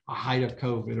a height of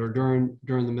COVID or during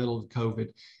the middle of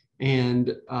COVID.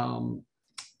 And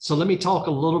so let me talk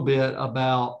a little bit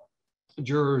about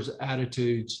jurors'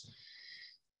 attitudes.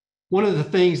 One of the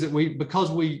things that because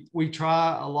we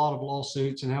try a lot of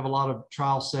lawsuits and have a lot of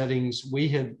trial settings, we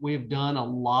have done a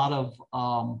lot of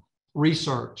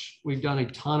research. We've done a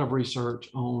ton of research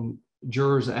on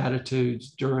jurors'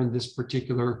 attitudes during this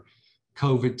particular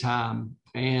COVID time,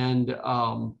 and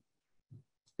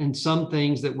some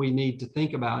things that we need to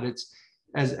think about. It's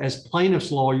as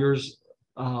plaintiffs' lawyers,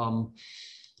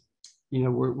 you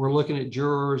know, we're looking at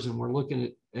jurors and we're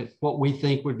looking at what we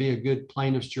think would be a good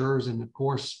plaintiff's jurors, and of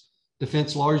course,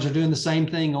 defense lawyers are doing the same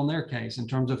thing on their case in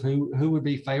terms of who would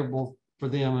be favorable for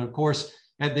them. And of course,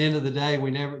 at the end of the day,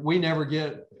 we never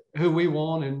get who we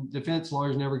want, and defense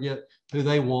lawyers never get who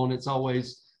they want. It's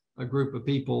always a group of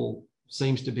people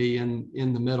seems to be in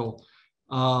the middle.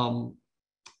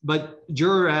 But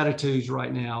juror attitudes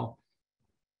right now,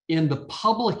 in the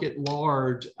public at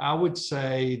large, I would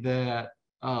say that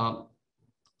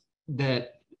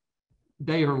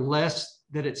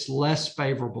it's less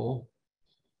favorable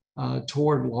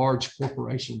toward large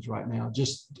corporations right now.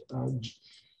 Just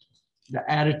the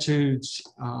attitudes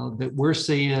that we're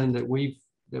seeing, that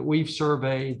we've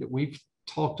surveyed, that we've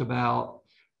talked about,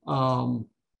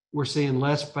 we're seeing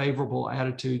less favorable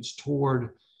attitudes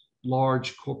toward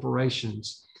large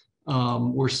corporations.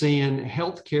 We're seeing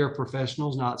healthcare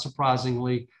professionals, not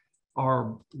surprisingly,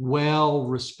 are well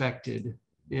respected.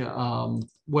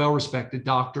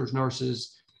 Doctors,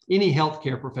 nurses, any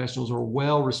healthcare professionals are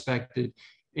well respected.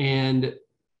 And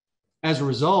as a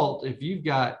result, if you've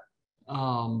got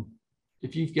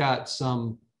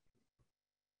some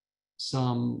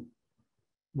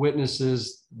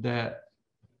witnesses that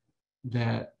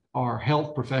are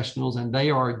health professionals and they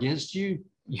are against you,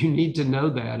 you need to know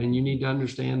that and you need to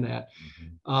understand that.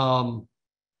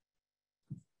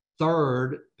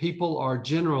 Third, people are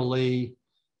generally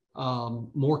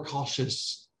more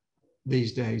cautious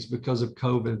these days because of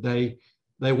COVID.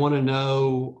 They want to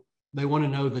know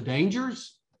the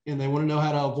dangers, and they want to know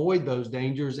how to avoid those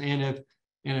dangers. And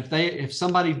if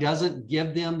somebody doesn't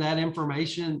give them that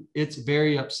information, it's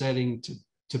very upsetting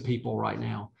to people right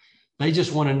now. They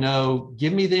just want to know,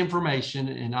 give me the information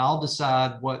and I'll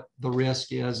decide what the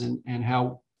risk is and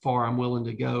how far I'm willing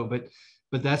to go.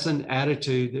 But that's an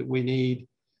attitude that we need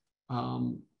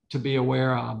to be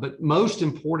aware of. But most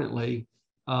importantly,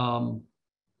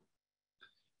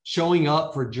 showing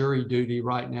up for jury duty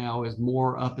right now is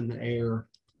more up in the air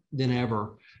than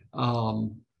ever.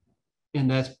 And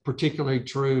that's particularly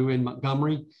true in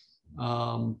Montgomery.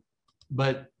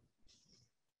 But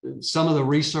some of the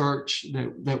research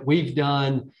that we've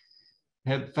done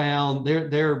have found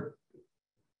there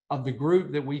of the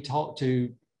group that we talked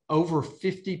to, over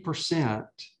 50%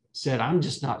 said, I'm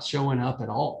just not showing up at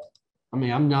all. I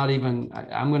mean, I'm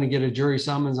going to get a jury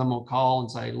summons. I'm going to call and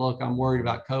say, look, I'm worried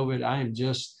about COVID. I'm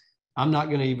not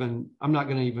going to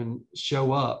even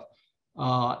show up.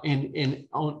 And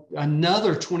on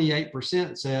another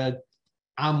 28% said,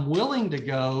 I'm willing to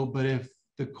go, but if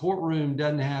the courtroom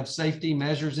doesn't have safety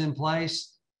measures in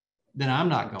place, then I'm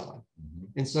not going. Mm-hmm.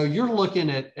 And so you're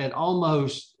looking at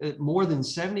more than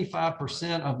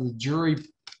 75% of the jury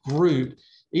group,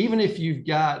 even if you've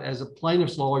got, as a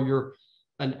plaintiff's lawyer,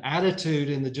 an attitude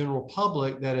in the general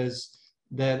public that is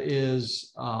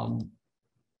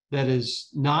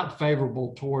not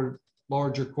favorable toward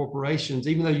larger corporations.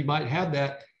 Even though you might have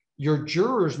that, your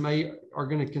jurors are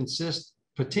going to consist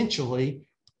potentially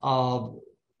of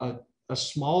a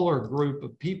smaller group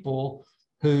of people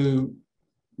who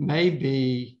may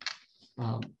be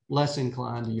less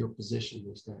inclined to your position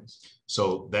these days.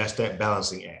 So that's that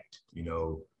balancing act.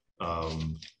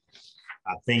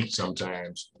 I think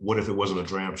sometimes, what if it wasn't a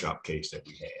Dram Shop case that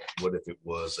we had? What if it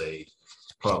was a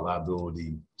product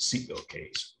liability seatbelt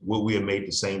case? Would we have made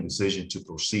the same decision to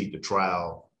proceed to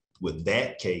trial with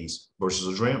that case versus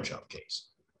a Dram Shop case?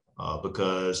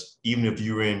 Because even if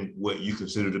you're in what you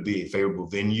consider to be a favorable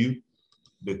venue,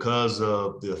 because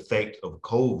of the effect of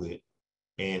COVID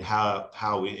and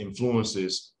how it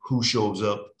influences who shows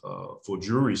up for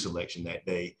jury selection that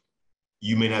day,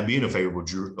 you may not be in a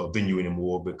favorable venue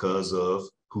anymore because of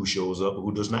who shows up or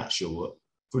who does not show up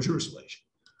for jury selection.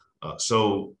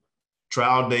 So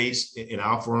trial dates in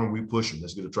our firm, we push them.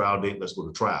 Let's get a trial date. Let's go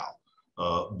to trial.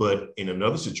 But in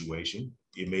another situation,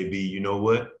 it may be, you know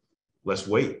what? Let's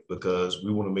wait, because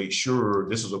we want to make sure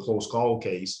this is a close call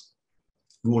case.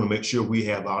 We want to make sure we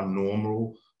have our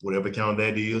normal, whatever count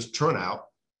that is, turnout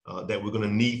that we're going to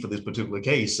need for this particular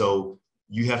case. So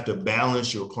you have to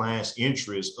balance your client's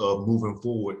interest of moving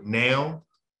forward now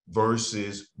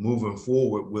versus moving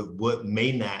forward with what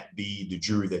may not be the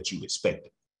jury that you expected.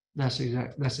 That's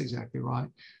exactly right.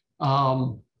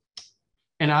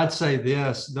 And I'd say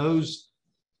this, a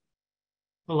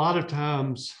lot of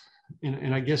times,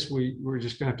 and I guess we're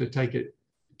just going to have to take it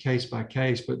case by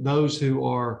case, but those who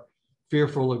are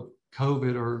fearful of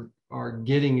COVID are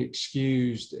getting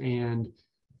excused, and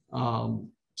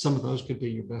some of those could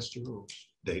be your best jurors.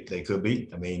 They could be.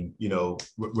 I mean,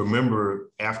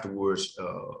 remember afterwards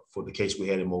for the case we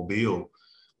had in Mobile,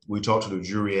 we talked to the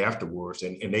jury afterwards,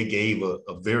 and they gave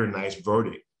a very nice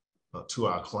verdict to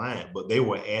our client, but they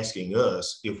were asking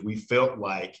us if we felt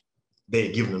like they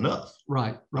had given enough.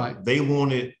 Right. They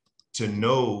wanted to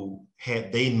know,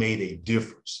 had they made a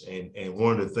difference? And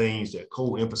one of the things that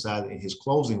Cole emphasized in his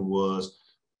closing was,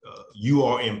 you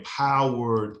are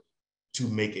empowered to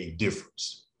make a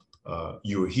difference.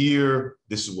 You're here,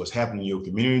 this is what's happening in your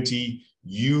community.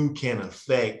 You can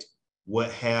affect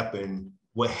what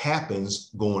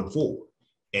happens going forward.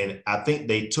 And I think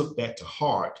they took that to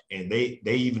heart, and they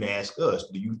even asked us,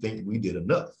 do you think we did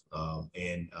enough?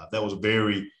 And that was a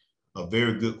very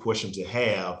good question to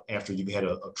have after you had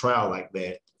a trial like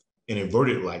that and a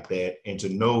verdict like that, and to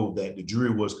know that the jury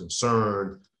was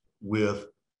concerned with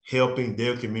helping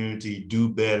their community do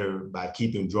better by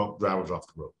keeping drunk drivers off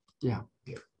the road. Yeah.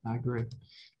 I agree.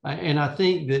 And I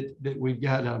think that we've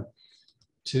got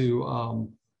to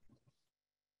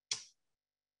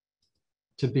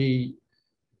be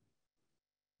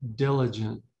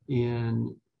diligent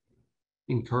in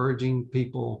encouraging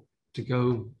people to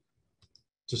go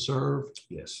to serve.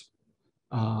 Yes.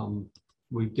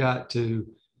 We've got to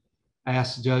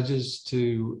ask judges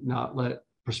to not let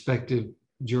prospective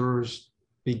jurors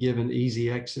be given easy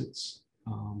exits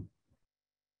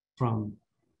from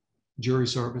jury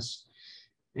service.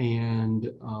 And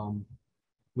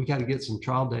we got to get some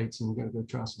trial dates, and we got to go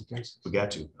try some cases. We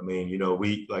got to. I mean,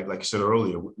 we like I said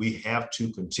earlier, we have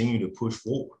to continue to push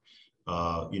forward.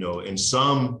 In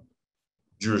some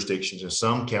jurisdictions, in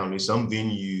some counties, some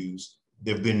venues,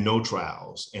 there've been no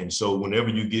trials. And so whenever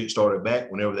you get started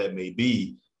back, whenever that may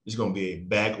be, it's going to be a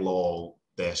backlog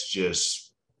that's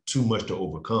just too much to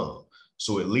overcome.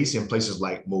 So at least in places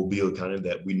like Mobile County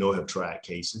that we know have tried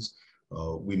cases,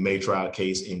 we may try a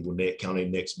case in Gwinnett County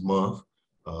next month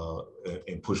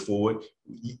and push forward.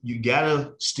 You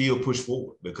gotta still push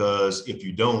forward, because if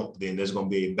you don't, then there's going to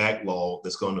be a backlog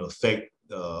that's going to affect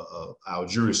our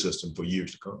jury system for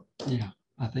years to come. Yeah,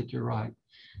 I think you're right.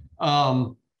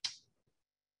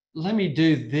 Let me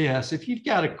do this. If you've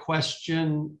got a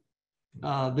question,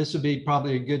 this would be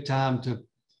probably a good time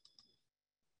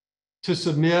to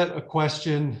submit a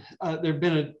question. There have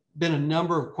been a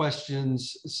number of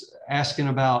questions asking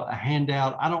about a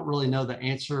handout. I don't really know the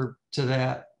answer to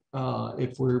that.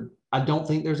 I don't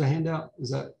think there's a handout.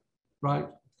 Is that right?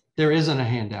 There isn't a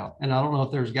handout, and I don't know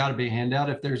if there's got to be a handout.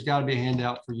 If there's got to be a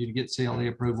handout for you to get CLE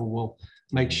approval, we'll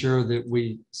make sure that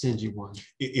we send you one.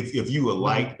 If you would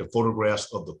like the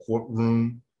photographs of the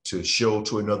courtroom to show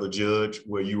to another judge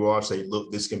where you are, say,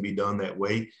 look, this can be done that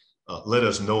way, let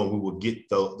us know, and we will get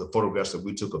the photographs that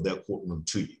we took of that courtroom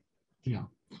to you. Yeah.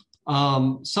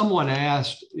 Someone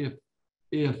asked if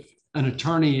an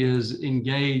attorney is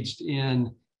engaged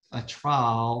in a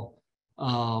trial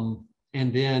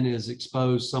and then is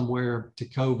exposed somewhere to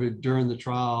COVID during the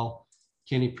trial,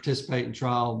 can he participate in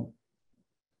trial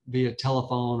via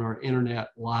telephone or internet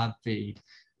live feed?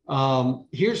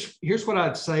 Here's what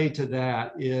I'd say to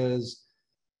that is,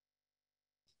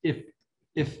 if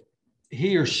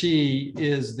he or she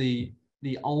is the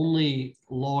only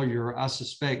lawyer, I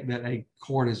suspect that a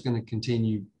court is going to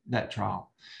continue that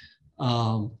trial.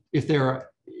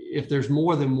 If there's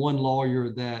more than one lawyer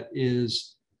that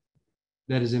is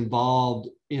involved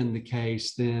in the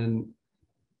case, then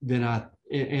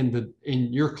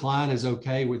your client is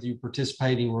okay with you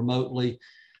participating remotely,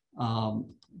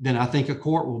 then I think a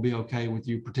court will be okay with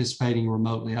you participating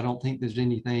remotely. I don't think there's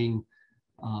anything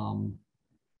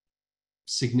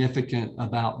significant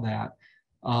about that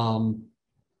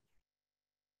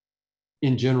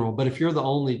in general. But if you're the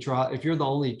only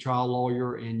trial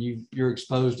lawyer and you're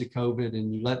exposed to COVID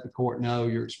and you let the court know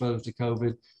you're exposed to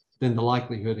COVID, then the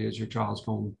likelihood is your trial's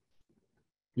going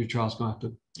to have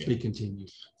to be continued.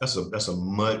 That's a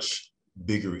much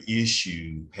bigger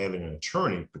issue, having an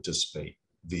attorney participate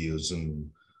via Zoom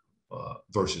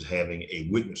versus having a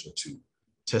witness or two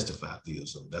testify via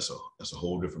Zoom. That's a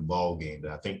whole different ball game.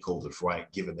 That I think Cole is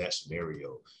right. Given that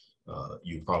scenario,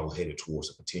 you're probably headed towards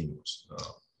a continuous.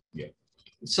 Yeah.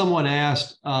 Someone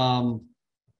asked, talking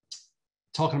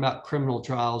about criminal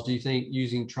trials, do you think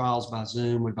using trials by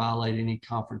Zoom would violate any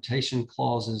confrontation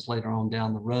clauses later on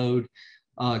down the road?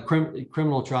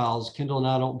 Criminal trials, Kendall and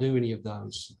I don't do any of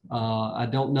those. I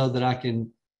don't know that I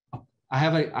can. I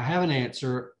have an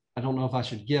answer. I don't know if I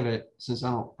should give it since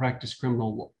I don't practice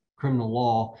criminal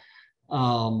law.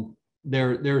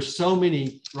 There's so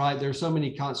many, right? There's so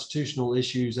many constitutional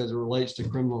issues as it relates to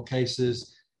criminal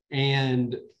cases,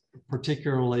 and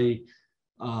particularly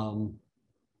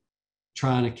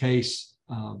trying a case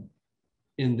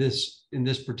in this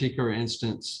particular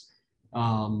instance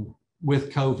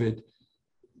with COVID.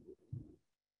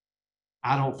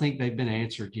 I don't think they've been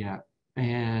answered yet,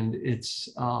 and it's.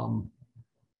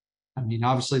 I mean,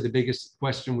 obviously, the biggest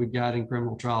question we've got in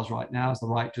criminal trials right now is the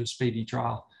right to a speedy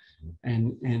trial,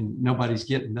 and nobody's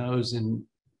getting those. And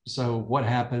so, what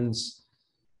happens?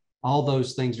 All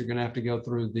those things are going to have to go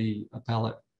through the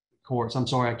appellate courts. I'm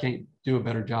sorry, I can't do a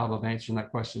better job of answering that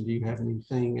question. Do you have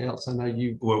anything else? I know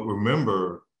you. Well,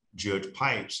 remember, Judge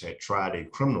Pipes had tried a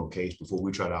criminal case before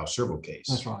we tried our civil case.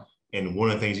 That's right. And one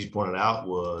of the things he pointed out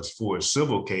was, for a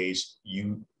civil case,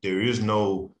 there is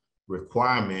no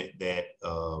requirement that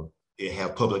it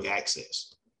have public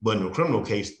access, but in a criminal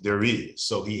case there is.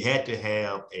 So he had to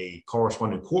have a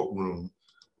corresponding courtroom.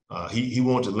 He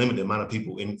wanted to limit the amount of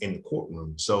people in the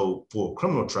courtroom. So for a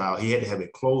criminal trial, he had to have a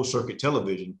closed circuit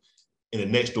television in the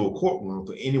next door courtroom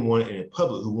for anyone in the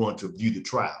public who wanted to view the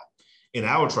trial. In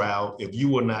our trial, if you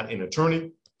were not an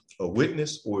attorney, a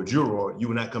witness, or a juror, you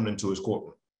were not coming into his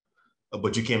courtroom.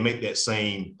 But you can't make that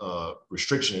same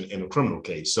restriction in a criminal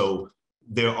case. So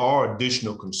there are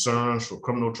additional concerns for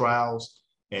criminal trials,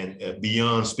 and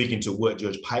beyond speaking to what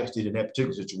Judge Pipes did in that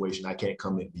particular situation, I can't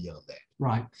comment beyond that.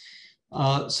 Right.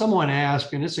 Someone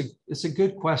asked, and it's a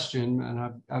good question,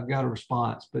 and I've got a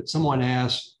response. But someone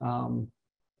asked, are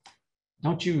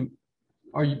you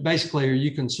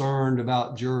concerned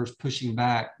about jurors pushing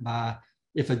back by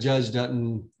if a judge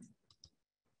doesn't?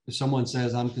 If someone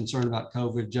says, I'm concerned about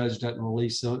COVID, judge doesn't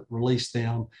release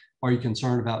them, are you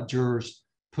concerned about jurors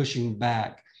pushing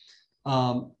back?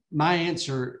 My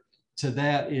answer to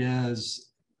that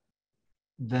is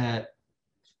that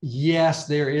yes,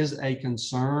 there is a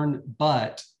concern,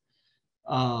 but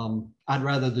I'd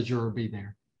rather the juror be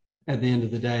there at the end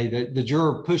of the day. The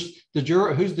juror who's the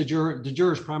juror? The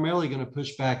juror is primarily going to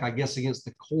push back, I guess, against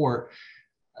the court.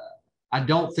 I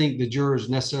don't think the juror is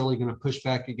necessarily going to push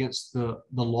back against the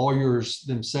lawyers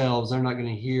themselves. They're not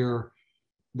going to hear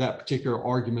that particular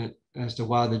argument as to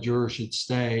why the juror should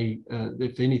stay.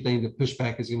 If anything, the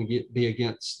pushback is going to be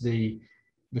against the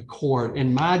court.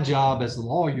 And my job as a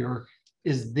lawyer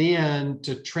is then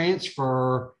to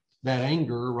transfer that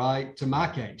anger, right, to my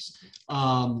case.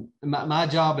 My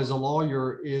job as a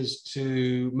lawyer is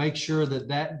to make sure that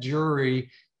that jury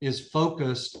is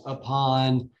focused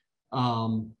upon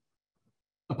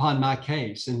my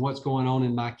case and what's going on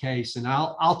in my case. And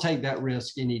I'll take that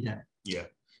risk any day. Yeah.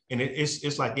 And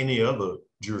it's like any other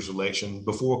jury selection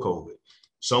before COVID.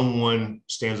 Someone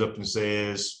stands up and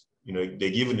says,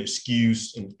 they give an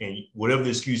excuse, and whatever the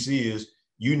excuse is,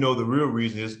 the real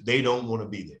reason is they don't want to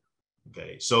be there.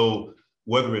 Okay. So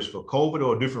whether it's for COVID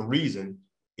or a different reason,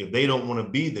 if they don't want to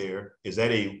be there, is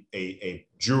that a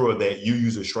juror that you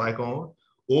use a strike on?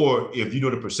 Or if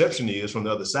the perception is from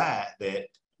the other side that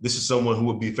this is someone who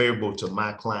would be favorable to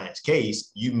my client's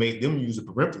case, you make them use a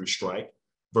peremptory strike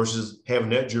versus having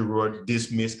that juror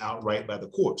dismissed outright by the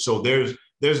court. So there's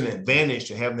an advantage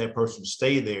to having that person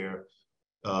stay there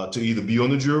to either be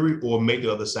on the jury or make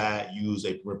the other side use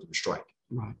a peremptory strike.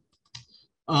 Right.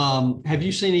 Have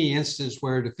you seen any instances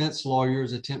where defense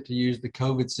lawyers attempt to use the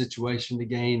COVID situation to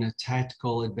gain a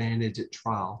tactical advantage at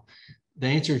trial? The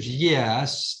answer is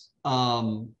yes.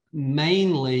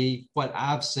 Mainly what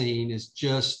I've seen is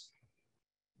just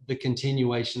the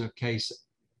continuation of case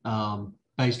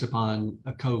based upon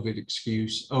a COVID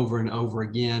excuse over and over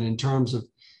again. In terms of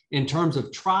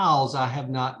trials, I have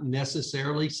not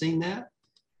necessarily seen that.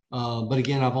 But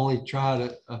again, I've only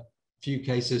tried a few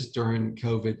cases during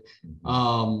COVID.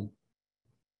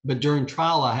 But during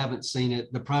trial, I haven't seen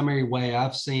it. The primary way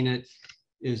I've seen it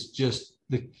is just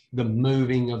the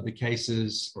moving of the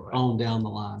cases on down the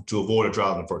line. To avoid a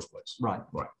trial in the first place. Right.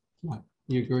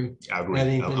 You agree? I agree.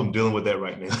 I'm dealing with that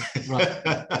right now.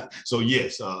 Right. So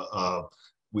yes,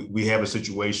 we have a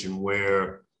situation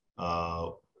where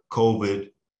COVID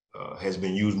has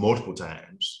been used multiple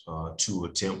times to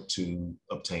attempt to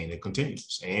obtain a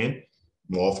continuance, and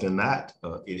more often than not,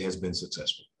 it has been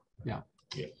successful. Yeah.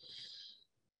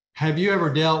 Have you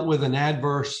ever dealt with an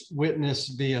adverse witness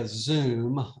via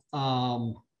Zoom?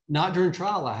 Not during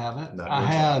trial, I haven't. I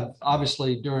have,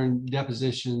 obviously, during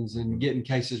depositions and getting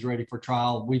cases ready for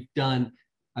trial.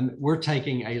 We're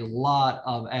taking a lot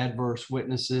of adverse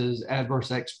witnesses,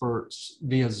 adverse experts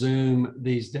via Zoom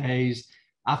these days.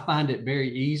 I find it very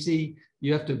easy.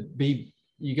 You got to be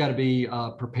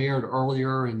prepared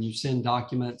earlier, and you send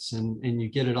documents and you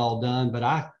get it all done. But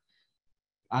I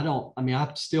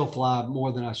still fly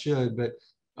more than I should, but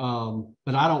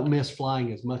I don't miss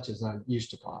flying as much as I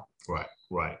used to fly.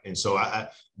 Right. And so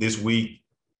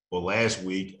last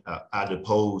week, I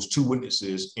deposed 2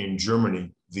 witnesses in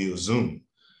Germany via Zoom,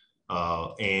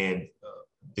 and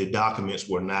the documents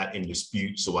were not in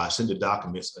dispute. So I sent the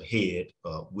documents ahead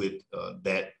with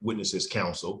that witness's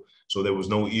counsel. So there was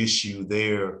no issue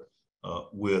there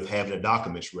with having the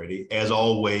documents ready. As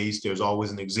always, there's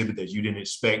always an exhibit that you didn't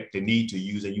expect the need to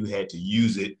use, and you had to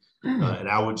use it. And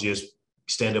I would just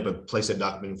stand up and place that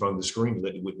document in front of the screen to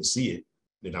let the witness see it.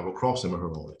 Then I would cross him or her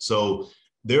on it. So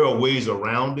there are ways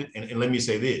around it. And let me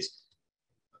say this: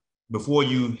 before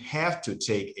you have to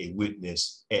take a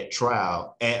witness at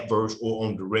trial, adverse or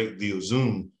on direct via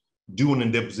Zoom, do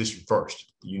an deposition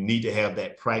first. You need to have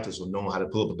that practice of knowing how to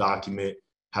pull up a document,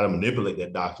 how to manipulate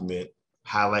that document,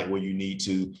 highlight where you need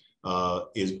to.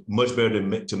 Is much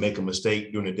better to make a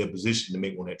mistake during a deposition than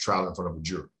make one at trial in front of a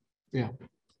jury. Yeah,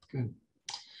 good.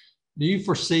 Do you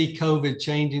foresee COVID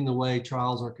changing the way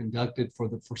trials are conducted for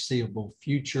the foreseeable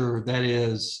future? That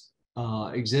is,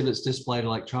 exhibits displayed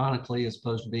electronically as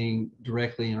opposed to being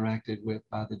directly interacted with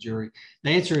by the jury?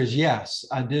 The answer is yes,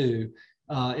 I do,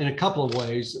 in a couple of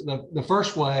ways. The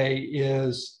first way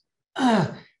is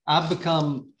I've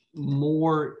become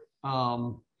more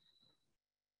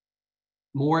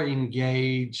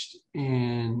engaged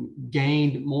and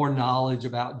gained more knowledge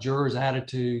about jurors'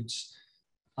 attitudes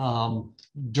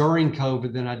during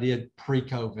COVID than I did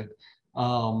pre-COVID.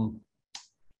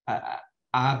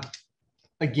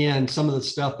 Again, some of the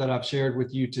stuff that I've shared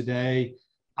with you today,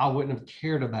 I wouldn't have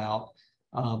cared about,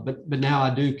 but now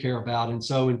I do care about. And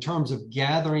so in terms of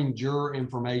gathering juror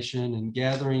information and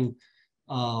gathering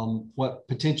what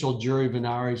potential jury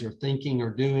venaries are thinking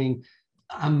or doing,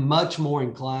 I'm much more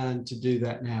inclined to do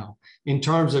that now. In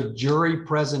terms of jury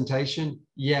presentation,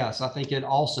 yes, I think it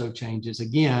also changes.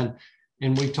 Again,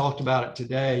 and we talked about it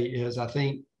today, is I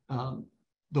think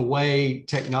the way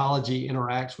technology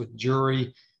interacts with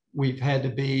jury, we've had to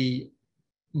be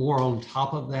more on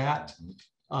top of that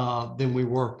than we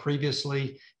were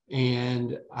previously.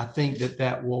 And I think that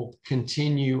that will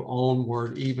continue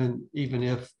onward, even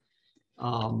if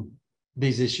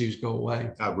these issues go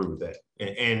away. I agree with that.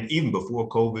 And even before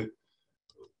COVID,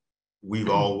 we've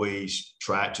always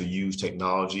tried to use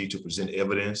technology to present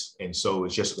evidence. And so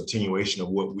it's just a continuation of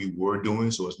what we were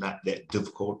doing. So it's not that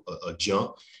difficult a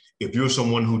jump. If you're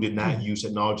someone who did not use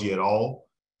technology at all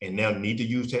and now need to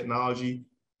use technology,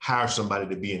 hire somebody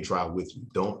to be in trial with you.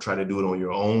 Don't try to do it on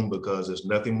your own, because there's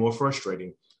nothing more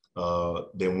frustrating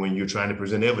than when you're trying to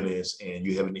present evidence and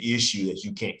you have an issue that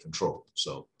you can't control.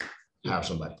 So hire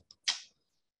somebody.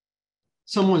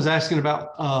 Someone was asking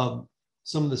about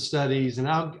some of the studies, and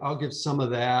I'll give some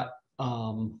of that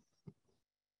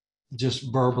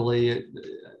just verbally.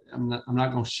 I'm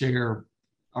not going to share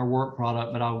our work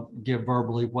product, but I'll give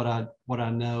verbally what I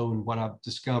know and what I've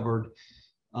discovered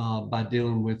by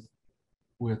dealing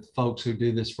with folks who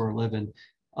do this for a living.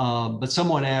 But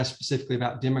someone asked specifically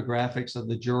about demographics of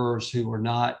the jurors who are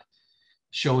not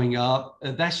showing up.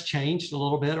 That's changed a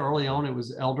little bit. Early on, it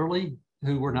was elderly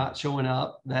who were not showing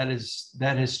up. That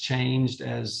has changed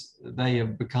as they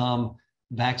have become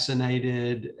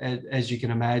vaccinated. As you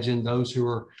can imagine, those who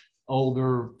are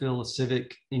older feel a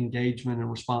civic engagement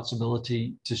and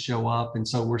responsibility to show up. And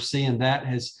so we're seeing that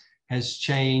has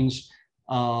changed.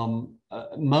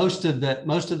 Most of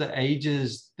the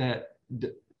ages that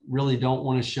really don't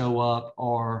want to show up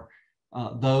are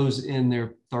those in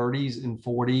their 30s and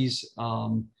 40s.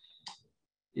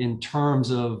 In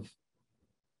terms of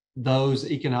those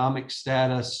economic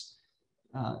status,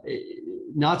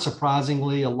 not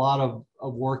surprisingly, a lot of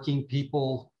working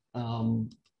people,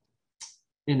 and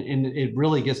it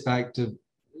really gets back to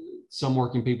some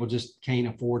working people just can't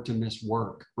afford to miss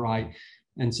work, right?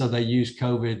 And so they use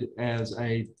COVID as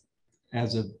a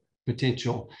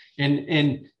potential,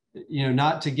 and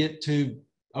not to get too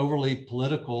overly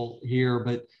political here,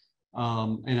 but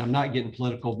and I'm not getting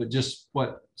political, but just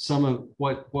what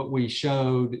we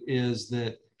showed is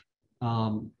that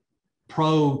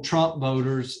pro-Trump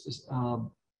voters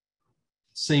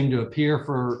seem to appear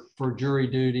for jury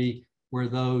duty, where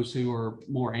those who are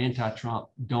more anti-Trump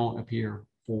don't appear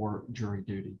for jury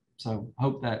duty. So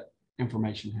hope that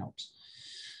information helps.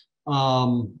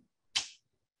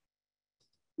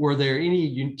 Were there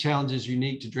any challenges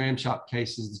unique to Dram Shop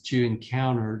cases that you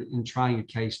encountered in trying a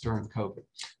case during COVID?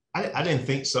 I didn't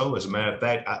think so. As a matter of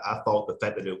fact, I thought the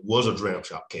fact that it was a Dram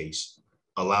Shop case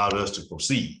allowed us to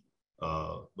proceed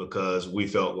because we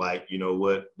felt like,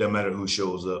 what, no matter who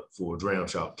shows up for a Dram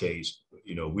Shop case,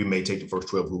 we may take the first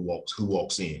 12 who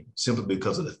walks in, simply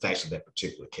because of the facts of that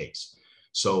particular case.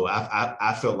 So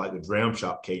I felt like the Dram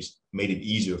Shop case made it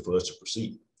easier for us to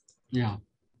proceed. Yeah,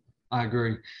 I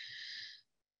agree.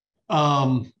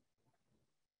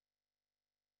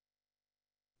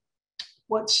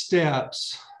 What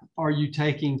steps are you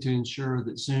taking to ensure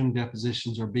that Zoom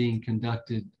depositions are being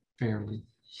conducted fairly?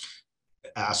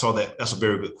 I saw that. That's a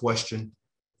very good question.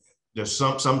 There's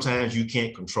sometimes you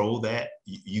can't control that.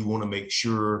 You want to make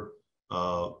sure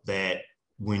that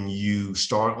when you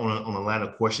start on a line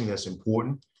of questioning that's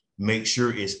important, make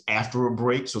sure it's after a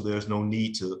break, so there's no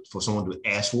need for someone to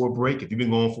ask for a break. If you've been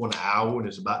going for an hour and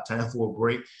it's about time for a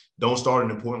break, don't start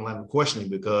an important line of questioning,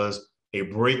 because a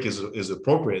break is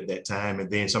appropriate at that time,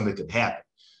 and then something could happen.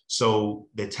 So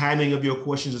the timing of your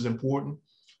questions is important.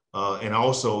 And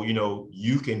also,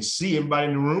 you can see everybody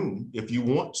in the room if you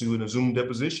want to in a Zoom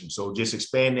deposition. So just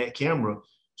expand that camera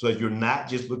so that you're not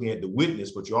just looking at the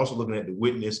witness, but you're also looking at the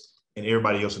witness and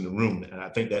everybody else in the room. And I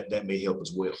think that may help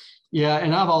as well. Yeah,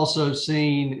 and I've also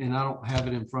seen, and I don't have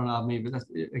it in front of me, but that's,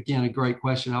 again, a great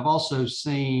question. I've also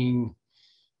seen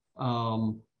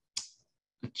a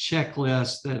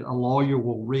checklist that a lawyer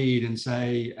will read and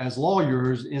say, as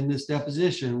lawyers in this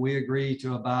deposition, we agree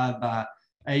to abide by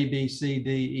A, B, C,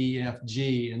 D, E, F,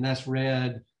 G, and that's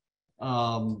read.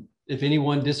 If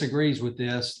anyone disagrees with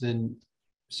this, then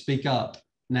speak up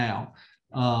now.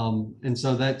 And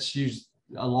so that's used.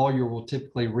 A lawyer will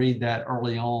typically read that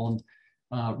early on,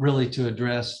 really to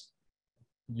address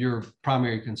your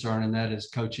primary concern, and that is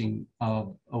coaching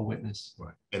of a witness.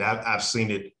 Right. And I've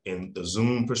seen it in the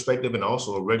Zoom perspective and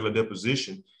also a regular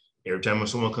deposition. Every time when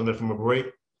someone comes in from a break,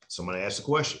 somebody asks a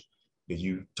question. Did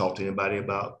you talk to anybody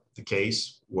about the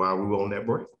case while we were on that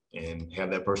break? And have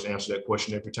that person answer that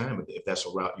question every time, if that's a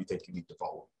route you think you need to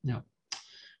follow. Yeah.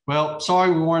 Well,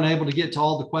 sorry we weren't able to get to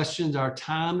all the questions. Our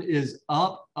time is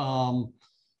up.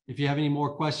 If you have any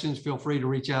more questions, feel free to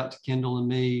reach out to Kendall and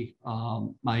me.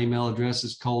 My email address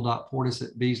is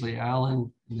cole.portis@Beasley-Allen,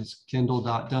 and it's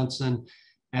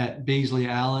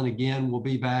kendall.dunson@Beasley-Allen. Again, we'll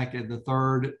be back at the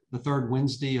third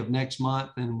Wednesday of next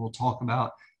month, and we'll talk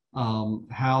about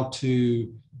how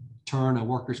to turn a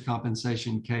workers'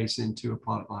 compensation case into a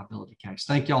product liability case.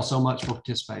 Thank you all so much for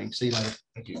participating. See you later.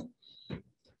 Thank you.